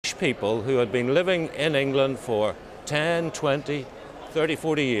people who had been living in England for 10, 20, 30,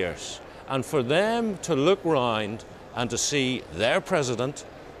 40 years, and for them to look round and to see their president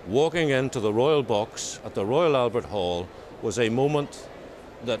walking into the Royal Box at the Royal Albert Hall was a moment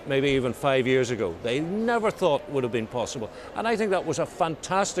that maybe even 5 years ago they never thought would have been possible. And I think that was a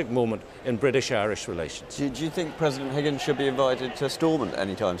fantastic moment in British-Irish relations. Do you think President Higgins should be invited to Stormont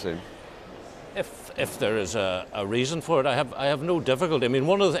anytime soon? If there is a reason for it, I have no difficulty. I mean,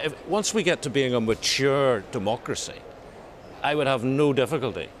 once we get to being a mature democracy, I would have no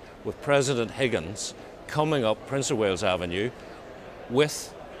difficulty with President Higgins coming up Prince of Wales Avenue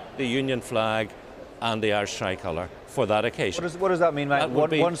with the Union flag and the Irish tricolour for that occasion. What does that mean, Mike?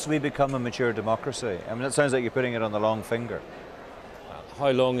 Once we become a mature democracy? I mean, it sounds like you're putting it on the long finger. How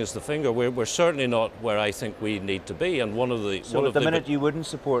long is the finger? We're certainly not where I think we need to be. And So at the minute you wouldn't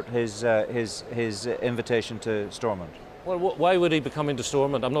support his invitation to Stormont? Well, why would he be coming to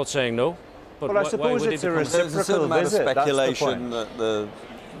Stormont? I'm not saying no. But well, I suppose it's a reciprocal There's a certain amount of visit. speculation that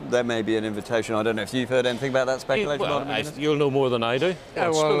there may be an invitation. I don't know if you've heard anything about that speculation. Well, you'll know more than I do. Yeah,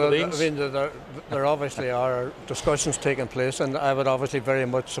 well, I mean, there obviously are discussions taking place, and I would obviously very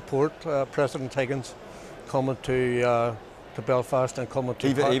much support President Higgins coming to Belfast and coming to...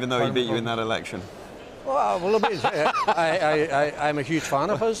 Even though he beat you in that election? Well, I'm a huge fan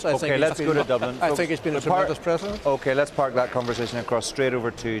of his. Okay, let's go to Dublin. I think he's been a tremendous president. Okay, let's park that conversation and cross straight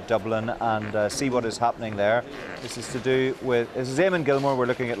over to Dublin and see what is happening there. This is Eamon Gilmore. We're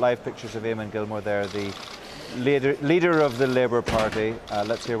looking at live pictures of Eamon Gilmore there, the leader of the Labour Party.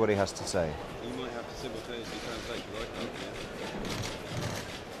 Let's hear what he has to say. You might have to simultaneously translate, right?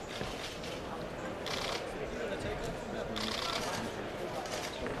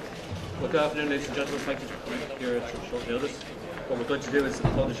 Well, good afternoon, ladies and gentlemen. Thank you for being here at short notice. What we're going to do is the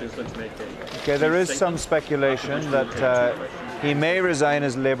Taoiseach is going to make a... Okay, there is some speculation that he may resign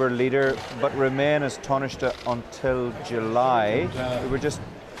as Labour leader but remain as Taoiseach until July. We were just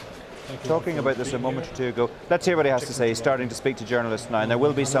talking about this a moment or two ago. Let's hear what he has to say. He's starting to speak to journalists now, and there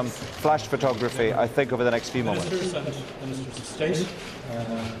will be some flash photography, I think, over the next few moments. Ministers of State,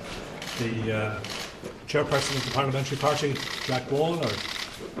 the chairperson of the Parliamentary Party, Jack Wall, our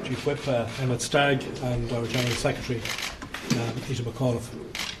Chief Whip, Emmett Stagg, and our General Secretary, Peter McAuliffe.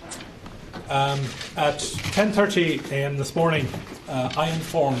 At 10:30 a.m. this morning, I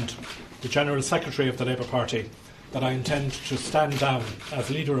informed the General Secretary of the Labour Party that I intend to stand down as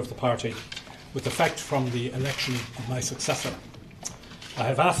leader of the party with effect from the election of my successor. I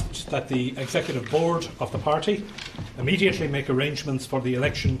have asked that the Executive Board of the party immediately make arrangements for the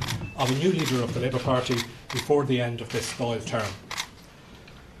election of a new leader of the Labour Party before the end of this Dáil term.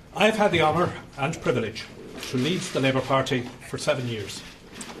 I have had the honour and privilege to lead the Labour Party for 7 years.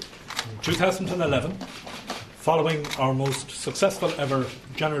 In 2011, following our most successful ever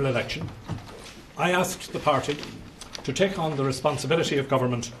general election, I asked the party to take on the responsibility of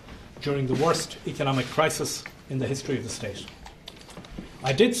government during the worst economic crisis in the history of the state.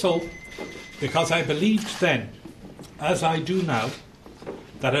 I did so because I believed then, as I do now,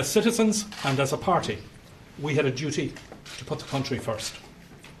 that as citizens and as a party, we had a duty to put the country first.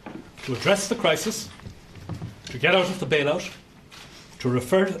 To address the crisis, to get out of the bailout, to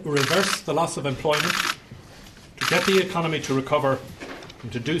reverse the loss of employment, to get the economy to recover,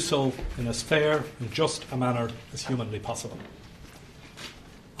 and to do so in as fair and just a manner as humanly possible.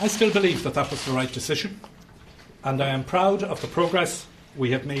 I still believe that that was the right decision, and I am proud of the progress we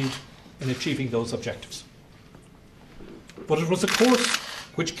have made in achieving those objectives. But it was a course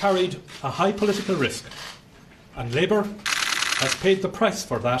which carried a high political risk, and Labour has paid the price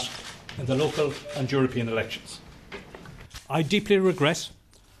for that in the local and European elections. I deeply regret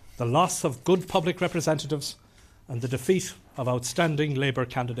the loss of good public representatives and the defeat of outstanding Labour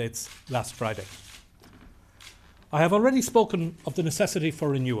candidates last Friday. I have already spoken of the necessity for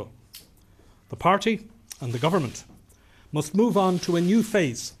renewal. The party and the government must move on to a new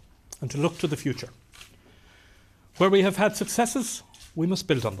phase and to look to the future. Where we have had successes, we must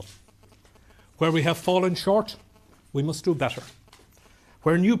build on them. Where we have fallen short, we must do better.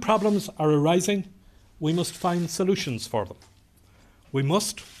 Where new problems are arising, we must find solutions for them. We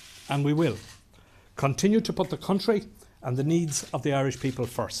must, and we will, continue to put the country and the needs of the Irish people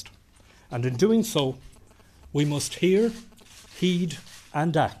first. And in doing so, we must hear, heed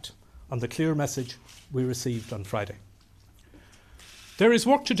and act on the clear message we received on Friday. There is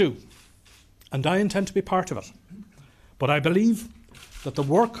work to do, and I intend to be part of it. But I believe that the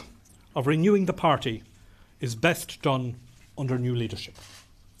work of renewing the party is best done under new leadership.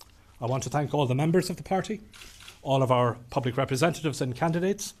 I want to thank all the members of the party, all of our public representatives and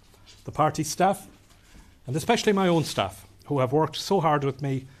candidates, the party staff, and especially my own staff, who have worked so hard with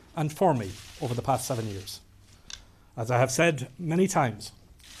me and for me over the past 7 years. As I have said many times,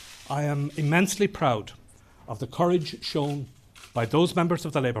 I am immensely proud of the courage shown by those members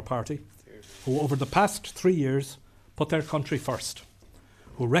of the Labour Party who over the past 3 years put their country first,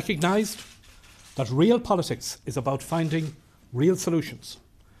 who recognised that real politics is about finding real solutions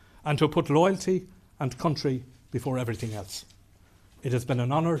and who put loyalty and country before everything else. It has been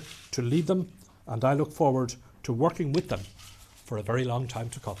an honour to lead them, and I look forward to working with them for a very long time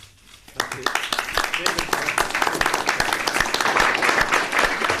to come. Thank you.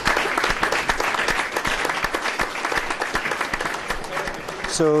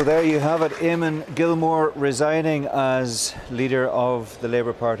 So there you have it, Eamon Gilmore resigning as leader of the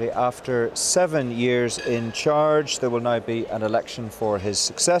Labour Party after 7 years in charge. There will now be an election for his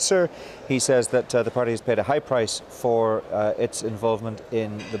successor. He says that the party has paid a high price for its involvement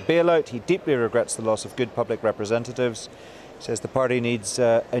in the bailout. He deeply regrets the loss of good public representatives. He says the party needs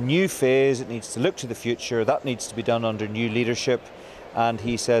a new phase. It needs to look to the future. That needs to be done under new leadership. And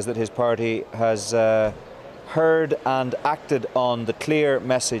he says that his party has heard and acted on the clear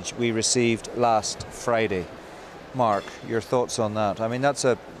message we received last Friday. Mark, your thoughts on that? I mean, that's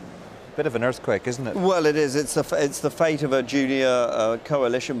a bit of an earthquake, isn't it? Well, it is. It's the fate of a junior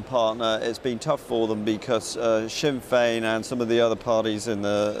coalition partner. It's been tough for them because Sinn Féin and some of the other parties on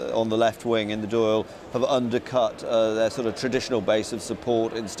the left wing in the Dáil have undercut their sort of traditional base of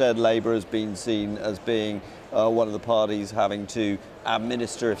support. Instead, Labour has been seen as being one of the parties having to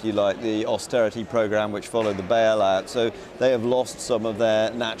administer, if you like, the austerity programme which followed the bailout. So they have lost some of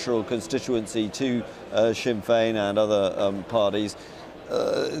their natural constituency to Sinn Féin and other parties.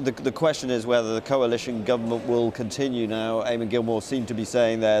 The question is whether the coalition government will continue now. Eamon Gilmore seemed to be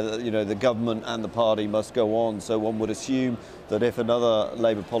saying there that the government and the party must go on. So one would assume that if another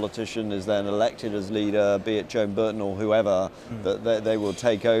Labour politician is then elected as leader, be it Joan Burton or whoever, that they will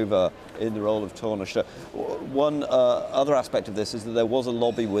take over in the role of Taoiseach. One other aspect of this is that there was a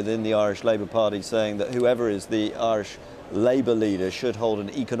lobby within the Irish Labour Party saying that whoever is the Irish Labour leader should hold an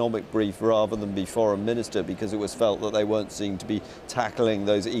economic brief rather than be foreign minister, because it was felt that they weren't seen to be tackling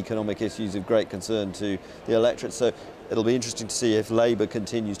those economic issues of great concern to the electorate. So it'll be interesting to see if Labour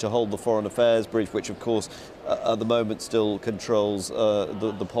continues to hold the foreign affairs brief, which of course at the moment still controls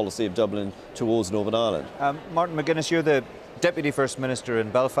the policy of Dublin towards Northern Ireland. Martin McGuinness, you're the Deputy First Minister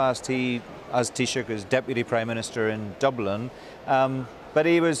in Belfast. He, as Taoiseach, is Deputy Prime Minister in Dublin. But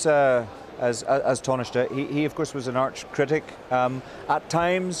he was as Taoiseach, he of course was an arch critic at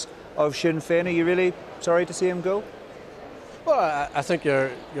times of Sinn Féin. Are you really sorry to see him go? Well, I think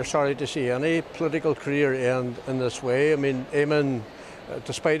you're sorry to see any political career end in this way. I mean, Eamon,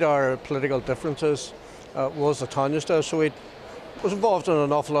 despite our political differences, was a Taoiseach, so he was involved in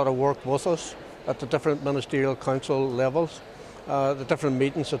an awful lot of work with us at the different ministerial council levels, the different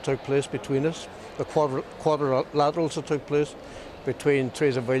meetings that took place between us, the quadrilaterals that took place between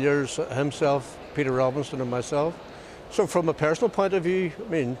Theresa Villiers, himself, Peter Robinson and myself. So from a personal point of view, I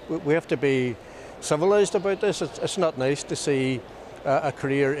mean, we have to be civilised about this. It's not nice to see a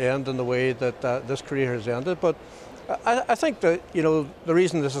career end in the way that this career has ended. But I think that, the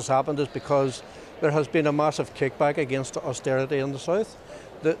reason this has happened is because there has been a massive kickback against austerity in the South.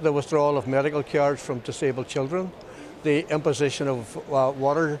 The withdrawal of medical cards from disabled children, the imposition of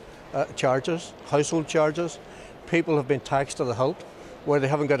water charges, household charges. People have been taxed to the hilt where they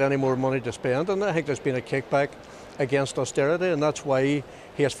haven't got any more money to spend, and I think there's been a kickback against austerity, and that's why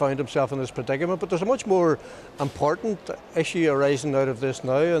he has found himself in this predicament. But there's a much more important issue arising out of this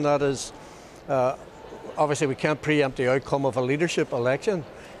now, and that is obviously we can't preempt the outcome of a leadership election,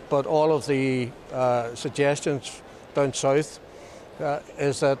 but all of the suggestions down south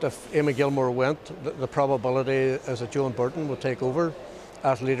is that if Eamon Gilmore went, the probability is that Joan Burton will take over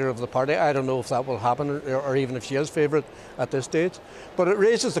as leader of the party. I don't know if that will happen or even if she is favourite at this stage. But it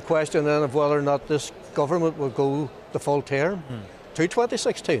raises the question then of whether or not this government will go the full term to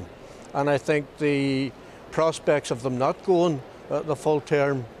 2016. And I think the prospects of them not going the full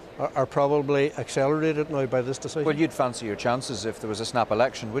term are probably accelerated now by this decision. Well, you'd fancy your chances if there was a snap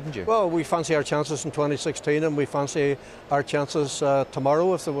election, wouldn't you? Well, we fancy our chances in 2016, and we fancy our chances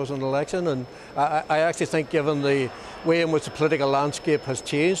tomorrow if there was an election. And I actually think, given the way in which the political landscape has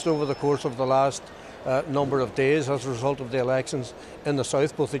changed over the course of the last number of days as a result of the elections in the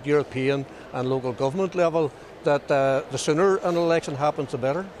South, both at European and local government level, that the sooner an election happens, the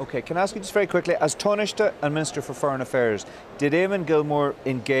better. OK, can I ask you just very quickly, as Taoiseach and Minister for Foreign Affairs, did Eamon Gilmore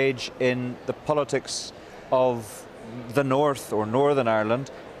engage in the politics of the North or Northern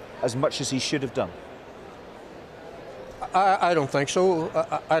Ireland as much as he should have done? I don't think so.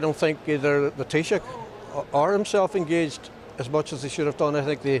 I don't think either the Taoiseach or himself engaged as much as they should have done. I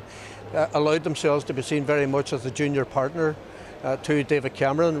think they allowed themselves to be seen very much as a junior partner to David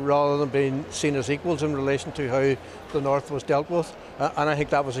Cameron rather than being seen as equals in relation to how the North was dealt with. And I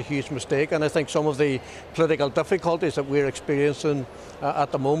think that was a huge mistake. And I think some of the political difficulties that we're experiencing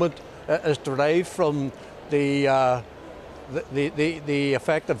at the moment is derived from the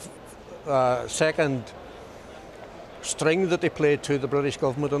effective second string that they played to the British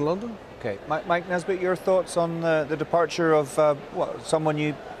government in London. Okay, Mike Nesbitt, your thoughts on the departure of someone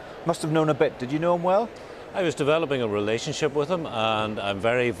you must have known a bit. Did you know him well? I was developing a relationship with him, and I'm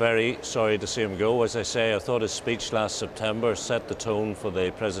very, very sorry to see him go. As I say, I thought his speech last September set the tone for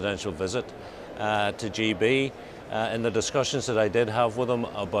the presidential visit to GB. In the discussions that I did have with him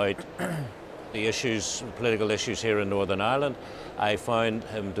about the issues, political issues here in Northern Ireland, I found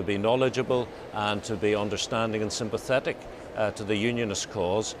him to be knowledgeable and to be understanding and sympathetic to the unionist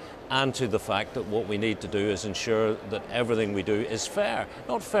cause, and to the fact that what we need to do is ensure that everything we do is fair.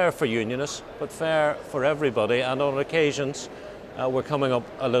 Not fair for unionists, but fair for everybody, and on occasions we're coming up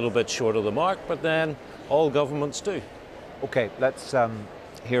a little bit short of the mark, but then all governments do. Okay, let's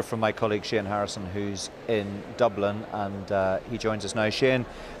hear from my colleague Shane Harrison, who's in Dublin, and he joins us now. Shane,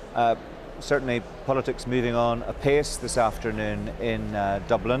 certainly politics moving on apace this afternoon in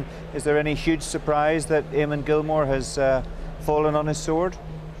Dublin. Is there any huge surprise that Eamon Gilmore has fallen on his sword?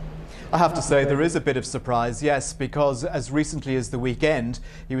 I have to say there is a bit of surprise, yes, because as recently as the weekend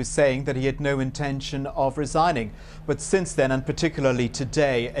he was saying that he had no intention of resigning. But since then, and particularly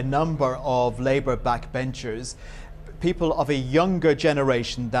today, a number of Labour backbenchers, people of a younger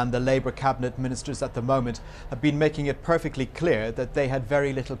generation than the Labour cabinet ministers at the moment, have been making it perfectly clear that they had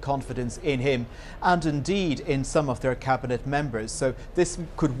very little confidence in him, and indeed in some of their cabinet members. So this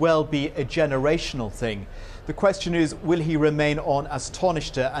could well be a generational thing. The question is, will he remain on as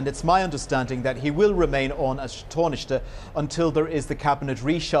Taoiseach? And it's my understanding that he will remain on as Taoiseach until there is the cabinet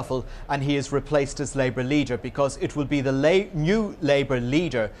reshuffle and he is replaced as Labour leader, because it will be the new Labour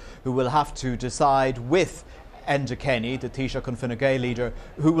leader who will have to decide with Enda Kenny, the Taoiseach and Fine Gael leader,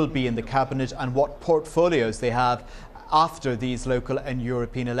 who will be in the cabinet and what portfolios they have after these local and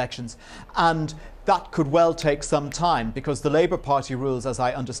European elections. And that could well take some time, because the Labour Party rules, as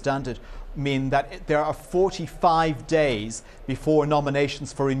I understand it, mean that there are 45 days before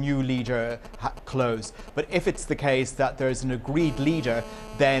nominations for a new leader close. But if it's the case that there's an agreed leader,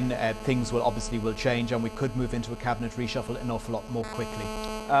 then things will change, and we could move into a cabinet reshuffle an awful lot more quickly.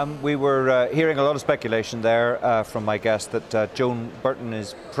 We were hearing a lot of speculation there from my guest that Joan Burton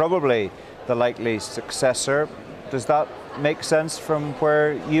is probably the likely successor. Does that make sense from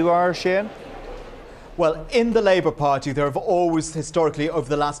where you are, Shane? Well, in the Labour Party, there have always, historically, over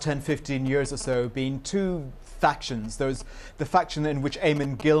the last 10-15 years or so, been two factions. There's the faction in which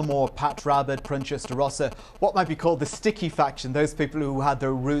Eamon Gilmore, Pat Rabbitte, Proinsias de Rossa, what might be called the sticky faction, those people who had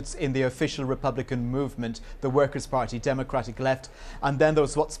their roots in the official Republican movement, the Workers' Party, Democratic Left. And then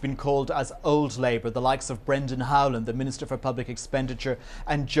there's what's been called as Old Labour, the likes of Brendan Howlin, the Minister for Public Expenditure,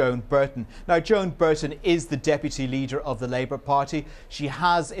 and Joan Burton. Now, Joan Burton is the deputy leader of the Labour Party. She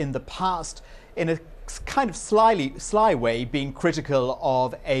has in the past, in a kind of sly way, being critical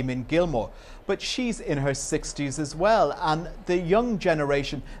of Eamon Gilmore. But she's in her 60s as well, and the young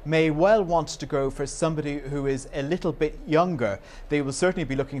generation may well want to go for somebody who is a little bit younger. They will certainly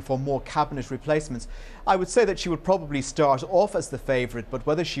be looking for more cabinet replacements. I would say that she would probably start off as the favourite, but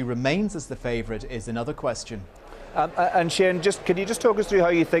whether she remains as the favourite is another question. And Shane, can you just talk us through how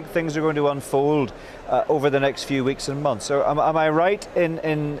you think things are going to unfold over the next few weeks and months? So am I right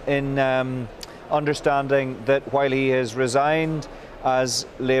in understanding that while he has resigned as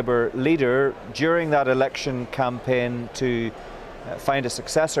Labour leader, during that election campaign to find a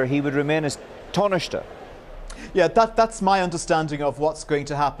successor, he would remain as Taoiseach? Yeah, that's my understanding of what's going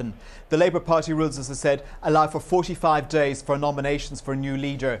to happen. The Labour Party rules, as I said, allow for 45 days for nominations for a new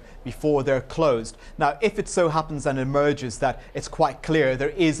leader before they're closed. Now, if it so happens and emerges that it's quite clear there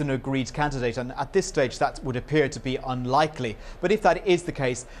is an agreed candidate, and at this stage that would appear to be unlikely, but if that is the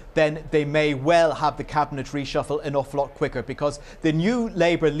case, then they may well have the cabinet reshuffle an awful lot quicker, because the new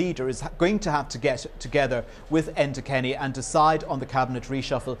Labour leader is going to have to get together with Enda Kenny and decide on the cabinet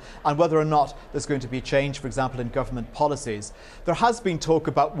reshuffle and whether or not there's going to be a change, for example, in government policies. There has been talk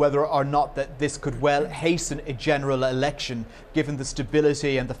about whether or not that this could well hasten a general election, given the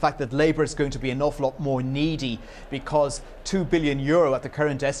stability and the fact that Labour is going to be an awful lot more needy, because €2 billion at the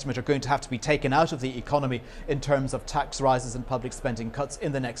current estimate are going to have to be taken out of the economy in terms of tax rises and public spending cuts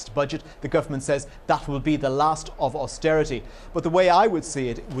in the next budget. The government says that will be the last of austerity. But the way I would see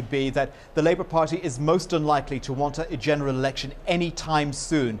it would be that the Labour Party is most unlikely to want a general election any time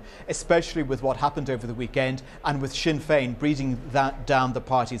soon, especially with what happened over the weekend. end, and with Sinn Féin breathing that down the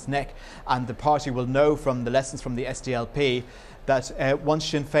party's neck. And the party will know from the lessons from the SDLP that once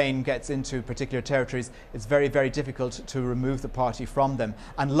Sinn Féin gets into particular territories, it's very, very difficult to remove the party from them.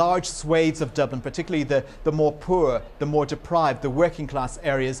 And large swathes of Dublin, particularly the more poor, the more deprived, the working class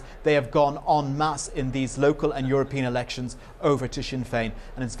areas, they have gone en masse in these local and European elections over to Sinn Féin.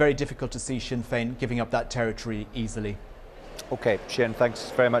 And it's very difficult to see Sinn Féin giving up that territory easily. Okay, Shane,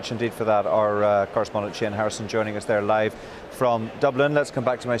 thanks very much indeed for that. Our correspondent Shane Harrison joining us there live from Dublin. Let's come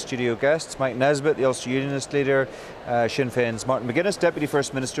back to my studio guests. Mike Nesbitt, the Ulster Unionist leader, Sinn Féin's Martin McGuinness, Deputy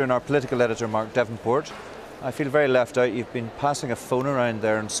First Minister, and our political editor Mark Davenport. I feel very left out. You've been passing a phone around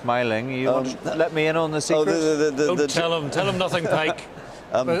there and smiling. You want to let me in on the secret? Don't tell him nothing, Pike.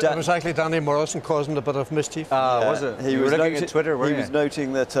 It was actually Danny Morrison causing a bit of mischief. Was it? He you was were looking at Twitter, weren't you? He was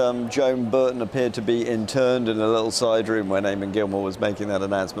noting that Joan Burton appeared to be interned in a little side room when Eamon Gilmore was making that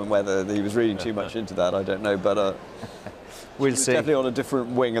announcement. Whether he was reading too much into that, I don't know, but we'll see. Definitely on a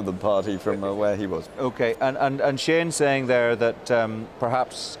different wing of the party from where he was. Okay, and Shane saying there that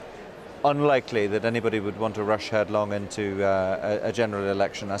perhaps unlikely that anybody would want to rush headlong into a general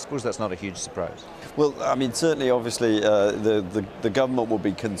election. I suppose that's not a huge surprise. Well, I mean, certainly, obviously, the government will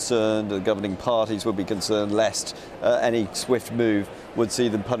be concerned, the governing parties will be concerned, lest any swift move would see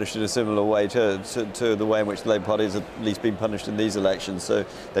them punished in a similar way to the way in which the Labour Party has at least been punished in these elections. So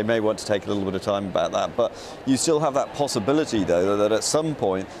they may want to take a little bit of time about that. But you still have that possibility, though, that at some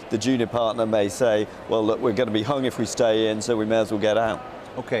point the junior partner may say, well, look, we're going to be hung if we stay in, so we may as well get out.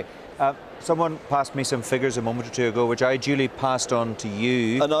 Okay. Someone passed me some figures a moment or two ago, which I duly passed on to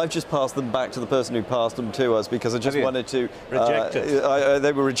you. And I've just passed them back to the person who passed them to us because I just wanted to... Rejected.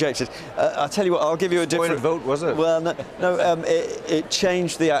 They were rejected. I'll tell you what, I'll give you a different... vote, was it? Well, no, it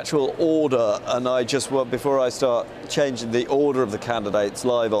changed the actual order, and I just want, before I start changing the order of the candidates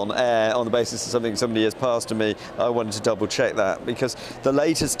live on air on the basis of something somebody has passed to me, I wanted to double check that, because the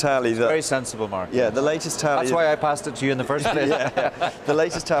latest tally... Very sensible, Mark. Yeah, the latest tally... That's why I passed it to you in the first place. The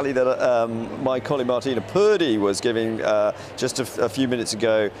latest tally that my colleague Martina Purdy was giving just a few minutes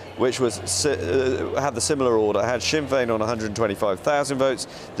ago, which was had the similar order, had Sinn Féin on 125,000 votes,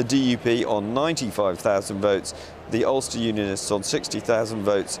 the DUP on 95,000 votes, the Ulster Unionists on 60,000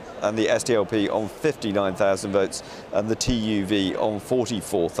 votes, and the SDLP on 59,000 votes, and the TUV on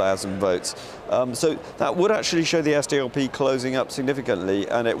 44,000 votes. So that would actually show the SDLP closing up significantly,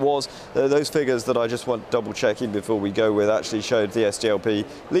 and it was those figures that I just want double checking before we go with actually showed the SDLP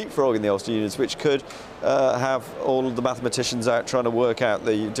leapfrogging the Ulster Unionists, which could have all of the mathematicians out trying to work out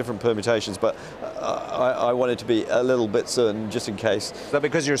the different permutations, but I wanted to be a little bit certain just in case. Is that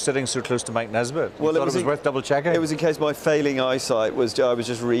because you're sitting so close to Mike Nesbitt? Well, it was worth double checking? It was in case my failing eyesight was I was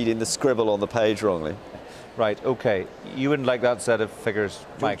just reading the scribble on the page wrongly. Right, okay. You wouldn't like that set of figures,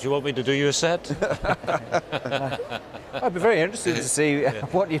 Mike? Do you want me to do you a set? I'd be very interested to see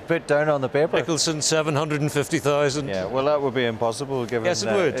what you put down on the paper. Nicholson, 750,000. Yeah, well, that would be impossible given, yes,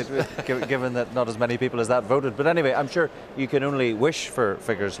 it would. Given that not as many people as that voted. But anyway, I'm sure you can only wish for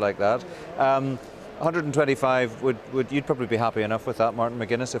figures like that. 125, you'd probably be happy enough with that, Martin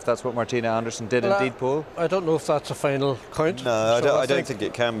McGuinness, if that's what Martina Anderson did indeed poll? I don't know if that's a final count. No, I don't think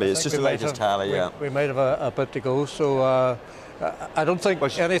it can be. It's just the latest tally, yeah. We might have a bit to go, so I don't think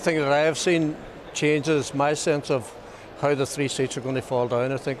anything that I have seen changes my sense of how the three seats are going to fall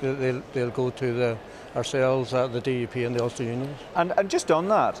down. I think that they'll go to ourselves, the DUP and the Ulster Unions. And just on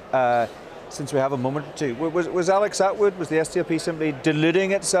that, since we have a moment or two, was Alex Atwood, was the SDLP simply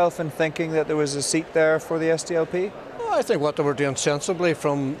deluding itself and thinking that there was a seat there for the SDLP? Well, I think what they were doing sensibly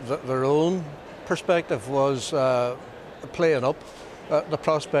from their own perspective was playing up the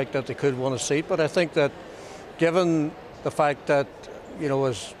prospect that they could win a seat. But I think that given the fact that,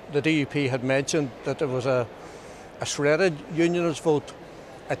 as the DUP had mentioned, that there was a shredded unionist vote,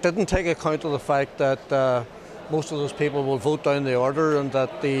 it didn't take account of the fact that most of those people will vote down the order, and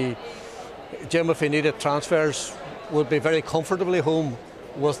that Jim, if he needed transfers, would be very comfortably home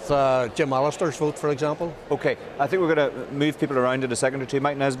with Jim Allister's vote, for example. Okay, I think we're going to move people around in a second or two.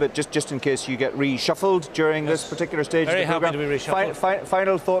 Mike Nesbitt, just in case you get reshuffled during this particular stage very of the happy programme. to be reshuffled.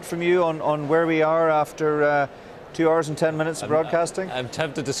 Final thought from you on where we are after 2 hours and 10 minutes of broadcasting? I'm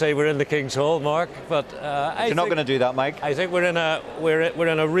tempted to say we're in the King's Hall, Mark, but you're not going to do that, Mike. I think we're in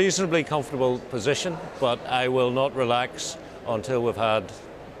a reasonably comfortable position, but I will not relax until we've had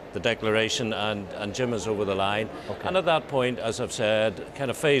the declaration and Jim is over the line. Okay. And at that point, as I've said, kind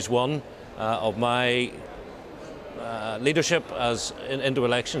of phase one of my leadership into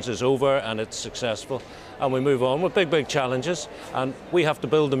elections is over, and it's successful, and we move on with big challenges, and we have to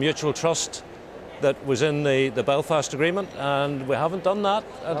build a mutual trust that was in the Belfast Agreement, and we haven't done that,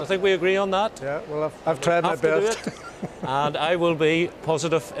 and I think we agree on that. Yeah, well, I've tried my best. And I will be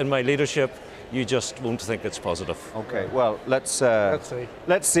positive in my leadership. You just won't think it's positive. Okay, well, let's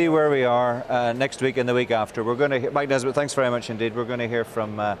see where we are next week and the week after. We're going to hear, Mike Nesbitt, thanks very much indeed. We're going to hear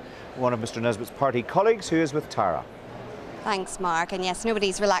from one of Mr. Nesbitt's party colleagues, who is with Tara. Thanks, Mark. And yes,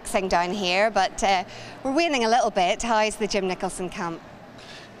 nobody's relaxing down here, but we're waning a little bit. How's the Jim Nicholson camp?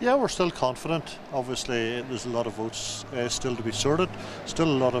 Yeah, we're still confident. Obviously, there's a lot of votes still to be sorted, still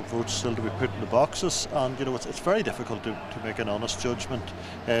a lot of votes still to be put in the boxes, and you know it's very difficult to make an honest judgment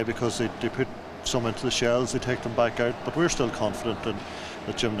because they put some into the shells, they take them back out. But we're still confident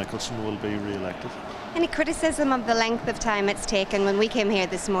that Jim Nicholson will be re-elected. Any criticism of the length of time it's taken? When we came here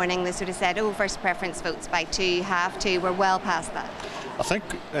this morning, they sort of said, oh, first preference votes by 2, half 2. We're well past that. I think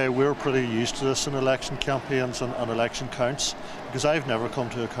we're pretty used to this in election campaigns and election counts, because I've never come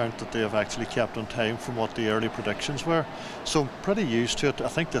to a count that they have actually kept on time from what the early predictions were. So I'm pretty used to it. I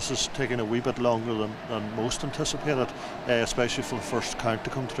think this is taking a wee bit longer than most anticipated, especially for the first count to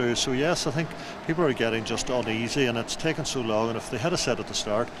come through. So yes, I think people are getting just uneasy, and it's taken so long, and if they had said at the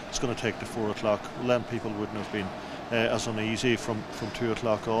start it's going to take to 4 o'clock, well, then people wouldn't have been as uneasy from 2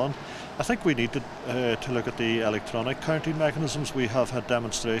 o'clock on. I think we need to look at the electronic counting mechanisms. We have had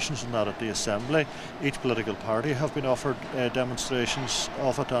demonstrations on that at the Assembly. Each political party have been offered demonstrations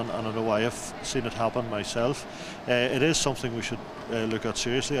of it, and I know I have seen it happen myself. It is something we should look at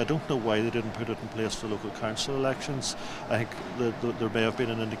seriously. I don't know why they didn't put it in place for local council elections. I think there may have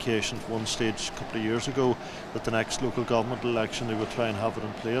been an indication at one stage a couple of years ago that the next local government election they would try and have it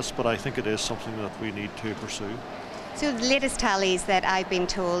in place, but I think it is something that we need to pursue. So the latest tallies that I've been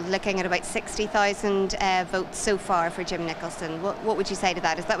told, looking at about 60,000 votes so far for Jim Nicholson. What would you say to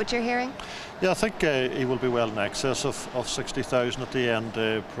that? Is that what you're hearing? Yeah, I think he will be well in excess of 60,000 at the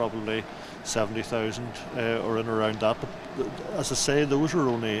end, probably 70,000 or in around that. But as I say, those are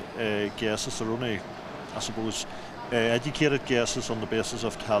only guesses. They're only, I suppose, educated guesses on the basis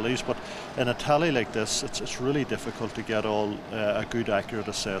of tallies, but in a tally like this it's really difficult to get all a good accurate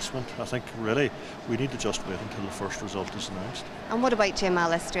assessment. I think really we need to just wait until the first result is announced. And what about Jim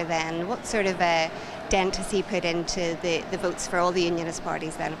Allister then? What sort of a dent has he put into the votes for all the unionist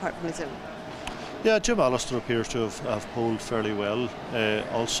parties then, apart from his own? Yeah, Jim Allister appears to have polled fairly well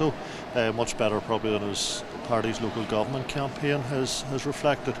also, much better probably than his party's local government campaign has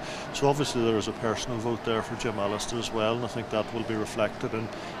reflected. So obviously there is a personal vote there for Jim Allister as well, and I think that will be reflected in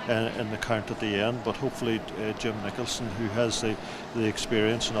the count at the end. But hopefully Jim Nicholson, who has the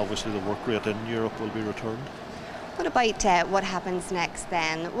experience and obviously the work rate in Europe, will be returned. What about what happens next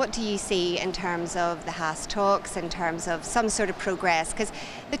then? What do you see in terms of the Haas talks, in terms of some sort of progress? Because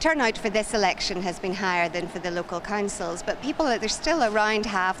the turnout for this election has been higher than for the local councils, but there's still around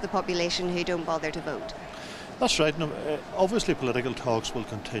half the population who don't bother to vote. That's right. No, obviously political talks will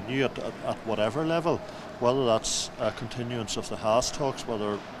continue at whatever level, whether that's a continuance of the Haas talks,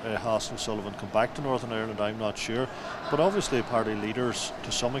 whether Haas and Sullivan come back to Northern Ireland, I'm not sure. But obviously party leaders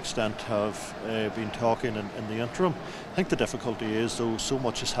to some extent have been talking in the interim. I think the difficulty is, though, so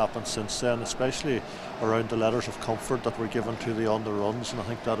much has happened since then, especially around the letters of comfort that were given to the on-the-runs, and I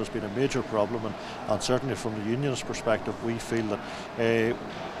think that has been a major problem, and certainly from the unionist perspective we feel that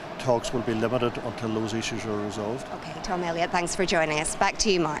talks will be limited until those issues are resolved. Okay, Tom Elliott, thanks for joining us. Back to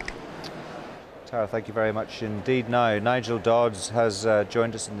you, Mark. Tara, thank you very much indeed. Now, Nigel Dodds has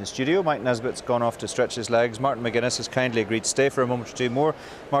joined us in the studio. Mike Nesbitt's gone off to stretch his legs. Martin McGuinness has kindly agreed to stay for a moment or two more.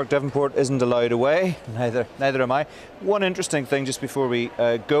 Mark Devonport isn't allowed away. Neither am I. One interesting thing just before we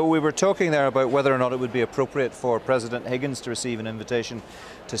go, we were talking there about whether or not it would be appropriate for President Higgins to receive an invitation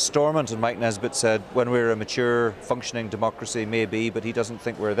to Stormont, and Mike Nesbitt said when we're a mature, functioning democracy, maybe, but he doesn't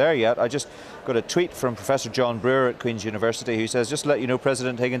think we're there yet. I just got a tweet from Professor John Brewer at Queen's University who says, just to let you know,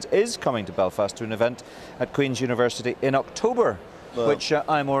 President Higgins is coming to Belfast to an event at Queen's University in October, which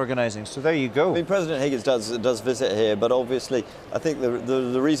I'm organising. So there you go. I mean, President Higgins does visit here, but obviously I think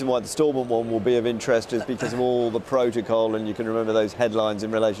the reason why the Stormont one will be of interest is because of all the protocol, and you can remember those headlines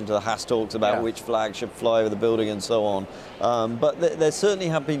in relation to the Haas talks about which flag should fly over the building and so on. But there certainly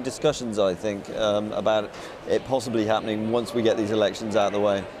have been discussions, I think, about it possibly happening once we get these elections out of the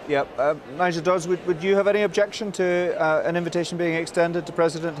way. Yeah, Nigel Dodds, would you have any objection to an invitation being extended to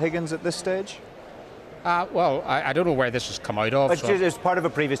President Higgins at this stage? Well, I don't know where this has come out of. It's part of a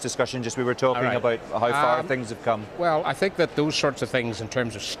previous discussion, just we were talking about how far things have come. Well, I think that those sorts of things in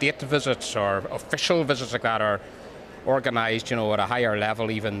terms of state visits or official visits like that are organised, at a higher level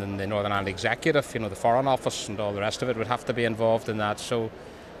even than the Northern Ireland Executive. The Foreign Office and all the rest of it would have to be involved in that. So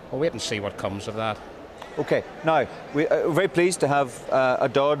we'll wait and see what comes of that. Okay, now we're very pleased to have a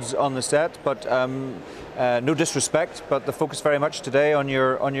Dodds on the set, but no disrespect, but the focus very much today on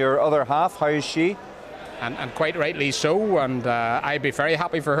your other half. How is she? And quite rightly so, and I'd be very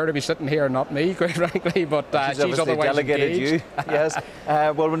happy for her to be sitting here, not me, quite frankly, but she's otherwise delegated engaged. You. Yes.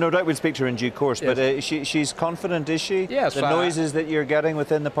 Well, no doubt we'll speak to her in due course, yes. But she's confident, is she? Yes. The noises that you're getting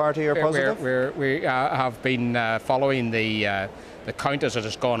within the party are positive? We have been following the count as it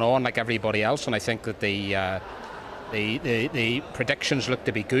has gone on, like everybody else, and I think that the predictions look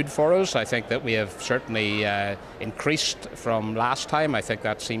to be good for us. I think that we have certainly increased from last time. I think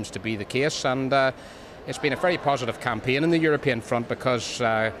that seems to be the case, and it's been a very positive campaign in the European front because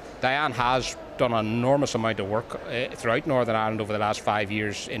Diane has done an enormous amount of work throughout Northern Ireland over the last 5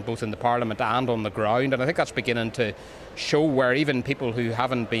 years, in both in the Parliament and on the ground, and I think that's beginning to show where even people who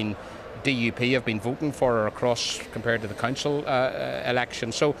haven't been DUP have been voting for her across compared to the council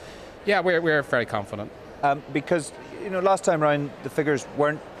election. So, yeah, we're very confident. Because, last time round the figures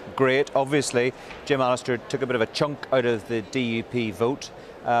weren't great. Obviously, Jim Allister took a bit of a chunk out of the DUP vote.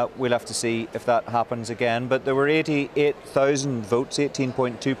 We'll have to see if that happens again. But there were 88,000 votes,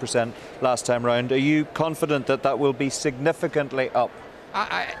 18.2% last time round. Are you confident that that will be significantly up?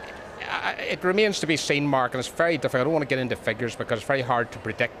 It remains to be seen, Mark, and it's very difficult. I don't want to get into figures because it's very hard to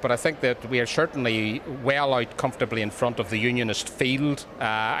predict, but I think that we are certainly well out comfortably in front of the Unionist field.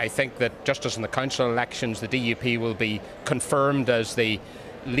 I think that just as in the council elections, the DUP will be confirmed as the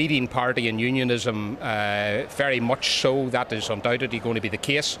leading party in unionism, very much so. That is undoubtedly going to be the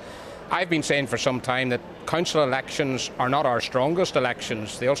case. I've been saying for some time that council elections are not our strongest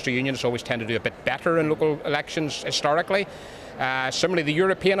elections. The Ulster Unionists always tend to do a bit better in local elections historically. Similarly, the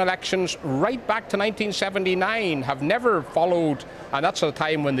European elections right back to 1979 have never followed, and that's at a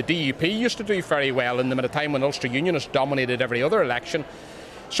time when the DUP used to do very well in them, at a time when Ulster Unionists dominated every other election.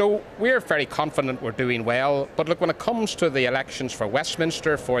 So we're very confident we're doing well. But look, when it comes to the elections for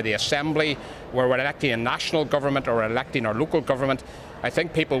Westminster, for the Assembly, where we're electing a national government or electing our local government, I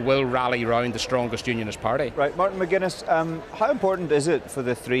think people will rally round the strongest Unionist party. Right, Martin McGuinness, how important is it for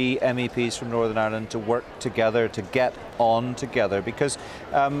the three MEPs from Northern Ireland to work together, to get on together? Because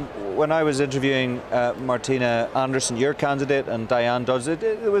when I was interviewing Martina Anderson, your candidate, and Diane Dodds,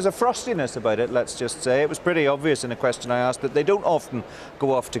 there was a frostiness about it, let's just say. It was pretty obvious in a question I asked that they don't often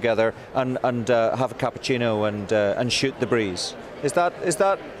go off together and have a cappuccino and shoot the breeze. Is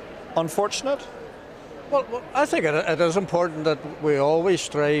that unfortunate? Well, I think it is important that we always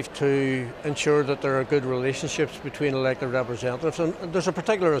strive to ensure that there are good relationships between elected representatives, and there's a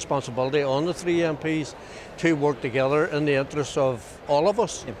particular responsibility on the three MPs to work together in the interests of all of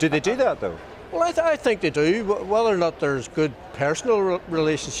us. Do they do that though? Well, I think they do. Whether or not there's good personal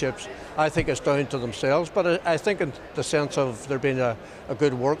relationships, I think it's down to themselves, but I think in the sense of there being a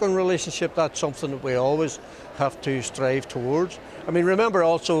good working relationship, that's something that we always have to strive towards. I mean, remember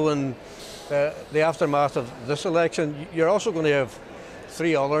also in the aftermath of this election, you're also going to have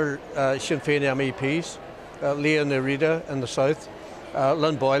three other Sinn Féin MEPs, Leah Nerida in the south,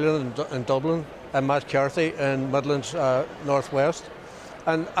 Lynn Boylan in Dublin, and Matt Carthy in Midlands Northwest.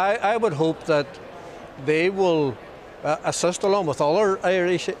 And I would hope that they will assist, along with other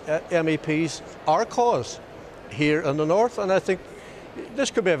Irish MEPs, our cause here in the north. And I think this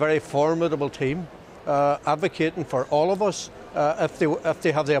could be a very formidable team advocating for all of us. If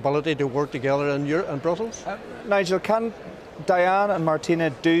they have the ability to work together in Brussels. Nigel, can Diane and Martina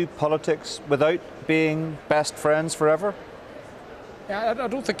do politics without being best friends forever? Yeah, I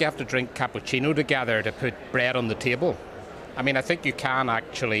don't think you have to drink cappuccino together to put bread on the table. I mean, I think you can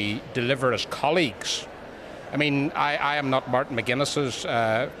actually deliver as colleagues. I mean, I am not Martin McGuinness's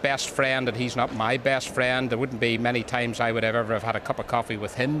best friend, and he's not my best friend. There wouldn't be many times I would ever have had a cup of coffee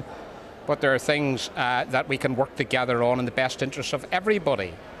with him. But there are things that we can work together on in the best interests of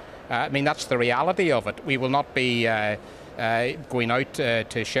everybody. I mean, that's the reality of it. We will not be going out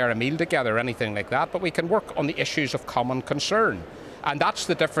to share a meal together or anything like that, but we can work on the issues of common concern. And that's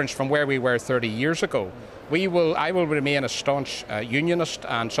the difference from where we were 30 years ago. I will remain a staunch unionist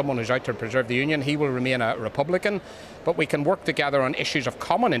and someone who's out to preserve the union. He will remain a Republican. But we can work together on issues of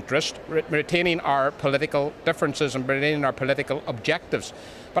common interest, retaining our political differences and retaining our political objectives.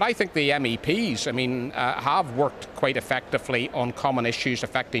 But I think the MEPs, have worked quite effectively on common issues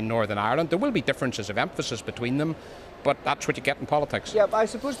affecting Northern Ireland. There will be differences of emphasis between them, but that's what you get in politics. Yeah, but I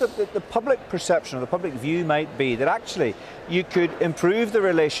suppose that the public perception or the public view might be that actually you could improve the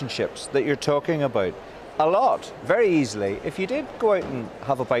relationships that you're talking about a lot, very easily, if you did go out and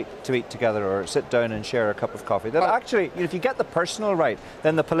have a bite to eat together or sit down and share a cup of coffee. That actually, if you get the personal right,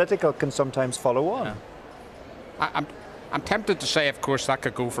 then the political can sometimes follow on. Yeah. I'm tempted to say, of course, that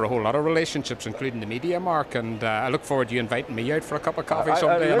could go for a whole lot of relationships, including the media, Mark, and I look forward to you inviting me out for a cup of coffee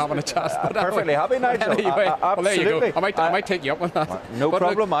someday and having a chat. Perfectly happy, Nigel. Anyway, well, there you go. Absolutely. I might take you up on that. No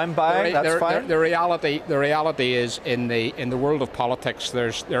problem. Look, I'm buying. That's fine. The reality is in the world of politics,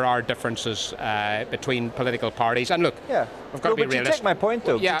 there are differences between political parties, and look, we've got to be realistic. You take my point,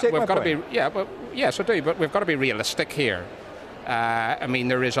 though. Yeah, we've got to be. Yeah, but yes, I do. But we've got to be realistic here. I mean,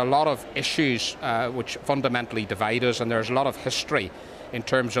 there is a lot of issues which fundamentally divide us, and there's a lot of history in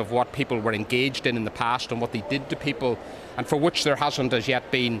terms of what people were engaged in the past and what they did to people, and for which there hasn't as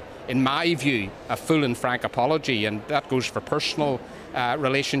yet been, in my view, a full and frank apology, and that goes for personal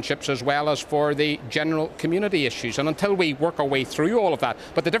relationships as well as for the general community issues. And until we work our way through all of that,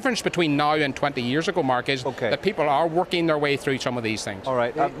 but the difference between now and 20 years ago, Mark, is that people are working their way through some of these things. All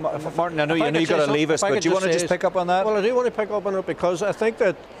right, Martin, I know you've got to leave us, but do you want to just pick up on that? Well, I do want to pick up on it because I think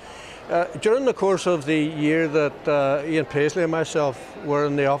that during the course of the year that Ian Paisley and myself were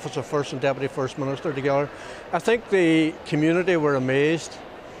in the office of First and Deputy First Minister together, I think the community were amazed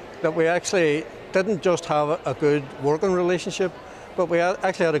that we actually didn't just have a good working relationship, but we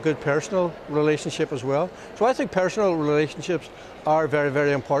actually had a good personal relationship as well. So I think personal relationships are very,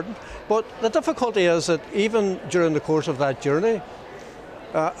 very important. But the difficulty is that even during the course of that journey,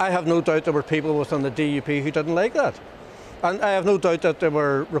 I have no doubt there were people within the DUP who didn't like that. And I have no doubt that there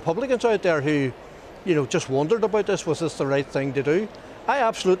were Republicans out there who, just wondered about this. Was this the right thing to do? I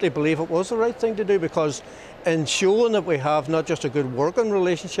absolutely believe it was the right thing to do, because in showing that we have not just a good working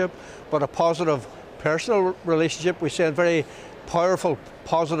relationship, but a positive personal relationship, we send very powerful,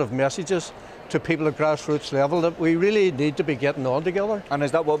 positive messages to people at grassroots level that we really need to be getting on together. And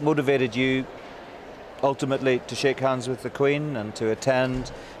is that what motivated you ultimately to shake hands with the Queen and to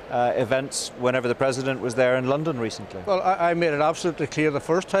attend events whenever the President was there in London recently? Well, I made it absolutely clear the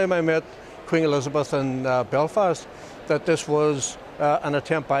first time I met Queen Elizabeth in Belfast that this was an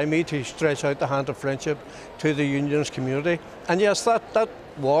attempt by me to stretch out the hand of friendship to the Unionist community. And yes, that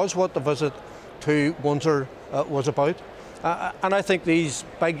was what the visit to Windsor was about. And I think these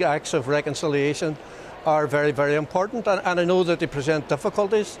big acts of reconciliation are very, very important. And I know that they present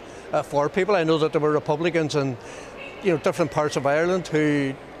difficulties for people. I know that there were Republicans in different parts of Ireland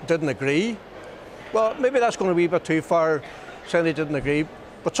who didn't agree. Well, maybe that's going a wee bit too far, saying they didn't agree.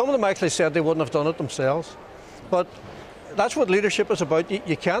 But some of them actually said they wouldn't have done it themselves. But that's what leadership is about.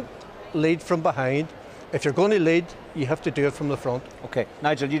 You can't lead from behind. If you're going to lead, you have to do it from the front. Okay,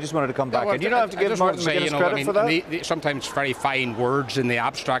 Nigel, you just wanted to come back, and you don't have to give Martin McGuinness credit for that. Sometimes very fine words in the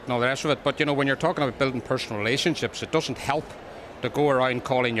abstract and all the rest of it, but when you're talking about building personal relationships, it doesn't help to go around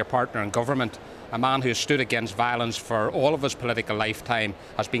calling your partner in government a man who has stood against violence for all of his political lifetime,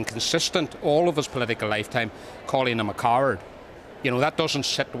 has been consistent all of his political lifetime, calling him a coward. That doesn't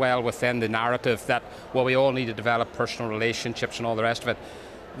sit well within the narrative that, well, we all need to develop personal relationships and all the rest of it.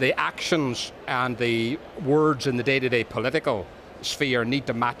 The actions and the words in the day-to-day political sphere need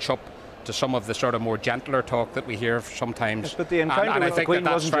to match up to some of the sort of more gentler talk that we hear sometimes. Yes, but the encounter with the Queen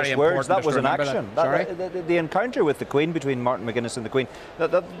wasn't just words, that was an action. The encounter with the Queen, between Martin McGuinness and the Queen,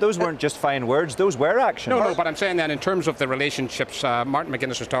 those weren't just fine words, those were actions. No, but I'm saying then in terms of the relationships, Martin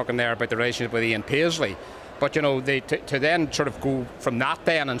McGuinness was talking there about the relationship with Ian Paisley. But to then sort of go from that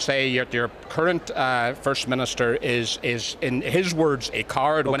then and say your current First Minister is in his words a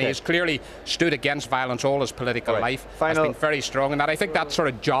coward, when he has clearly stood against violence all his political life, has been very strong in that. I think that sort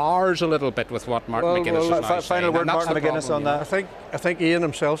of jars a little bit with what Martin McGuinness is now saying. Final word, Martin McGuinness, on that. I think Ian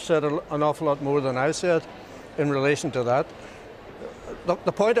himself said an awful lot more than I said in relation to that.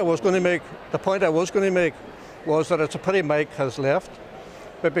 The point I was going to make was that it's a pity Mike has left,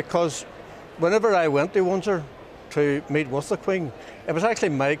 but because whenever I went to Windsor to meet with the Queen, it was actually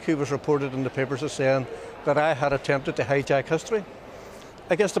Mike who was reported in the papers as saying that I had attempted to hijack history,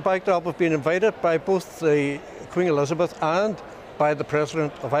 against the backdrop of being invited by both the Queen Elizabeth and by the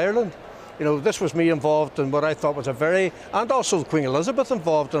President of Ireland. This was me involved in what I thought was and also Queen Elizabeth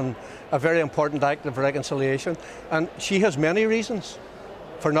involved in a very important act of reconciliation. And she has many reasons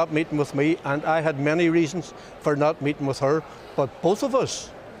for not meeting with me, and I had many reasons for not meeting with her. But both of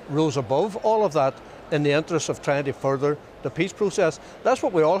us rose above all of that in the interest of trying to further the peace process. That's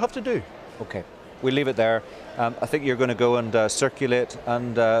what we all have to do. Okay, we'll leave it there. I think you're going to go and circulate,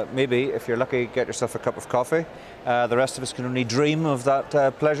 and maybe, if you're lucky, get yourself a cup of coffee. The rest of us can only dream of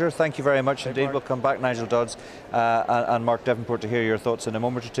that pleasure. Thank you very much indeed. We'll come back, Nigel Dodds and Mark Devonport, to hear your thoughts in a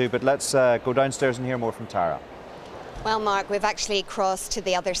moment or two. But let's go downstairs and hear more from Tara. Well, Mark, we've actually crossed to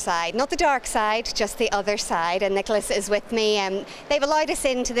the other side. Not the dark side, just the other side. And Nicholas is with me. They've allowed us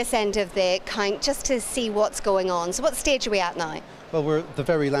into this end of the count just to see what's going on. So what stage are we at now? Well, we're at the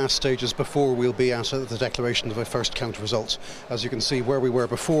very last stages before we'll be at the declaration of the first count of results. As you can see, where we were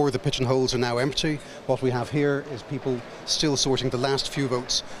before, the pigeonholes are now empty. What we have here is people still sorting the last few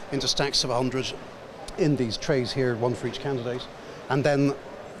votes into stacks of 100 in these trays here, one for each candidate. And then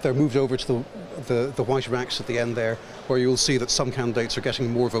they're moved over to the white racks at the end there, where you'll see that some candidates are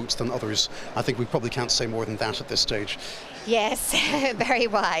getting more votes than others. I think we probably can't say more than that at this stage. Yes, very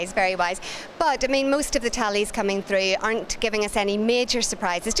wise, very wise. But I mean, most of the tallies coming through aren't giving us any major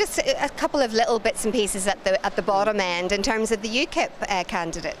surprises. Just a couple of little bits and pieces at the bottom end in terms of the UKIP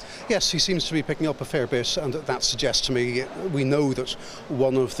candidate. Yes, he seems to be picking up a fair bit, and that suggests to me we know that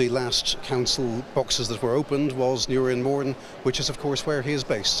one of the last council boxes that were opened was Newry Moran, which is of course where he is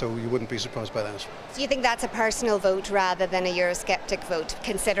based. So you wouldn't be surprised by that. Do you think that's a personal vote rather than a Eurosceptic vote,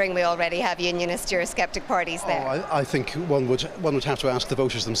 considering we already have unionist Eurosceptic parties there? I think one would have to ask the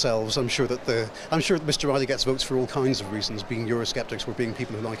voters themselves. I'm sure that Mr. Riley gets votes for all kinds of reasons, being Eurosceptics or being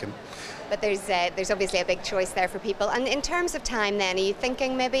people who like him. But there's obviously a big choice there for people. And in terms of time then, are you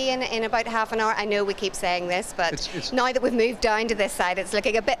thinking maybe in about half an hour? I know we keep saying this, but now that we've moved down to this side, it's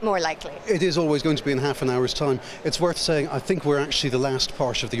looking a bit more likely. It is always going to be in half an hour's time. It's worth saying, I think we're actually the last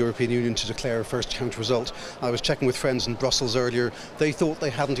part of the European Union to declare a first count result. I was checking with friends in Brussels earlier. They thought they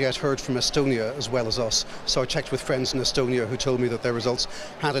hadn't yet heard from Estonia as well as us. So I checked with friends in Estonia who told me that their results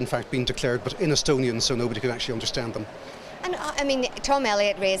had in fact been declared, but in Estonian, so nobody could actually understand them. And I mean, Tom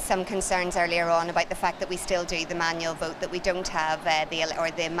Elliott raised some concerns earlier on about the fact that we still do the manual vote, that we don't have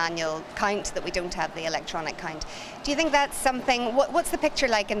the manual count, that we don't have the electronic count. Do you think that's something? What's the picture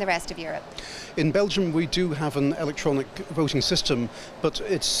like in the rest of Europe? In Belgium, we do have an electronic voting system, but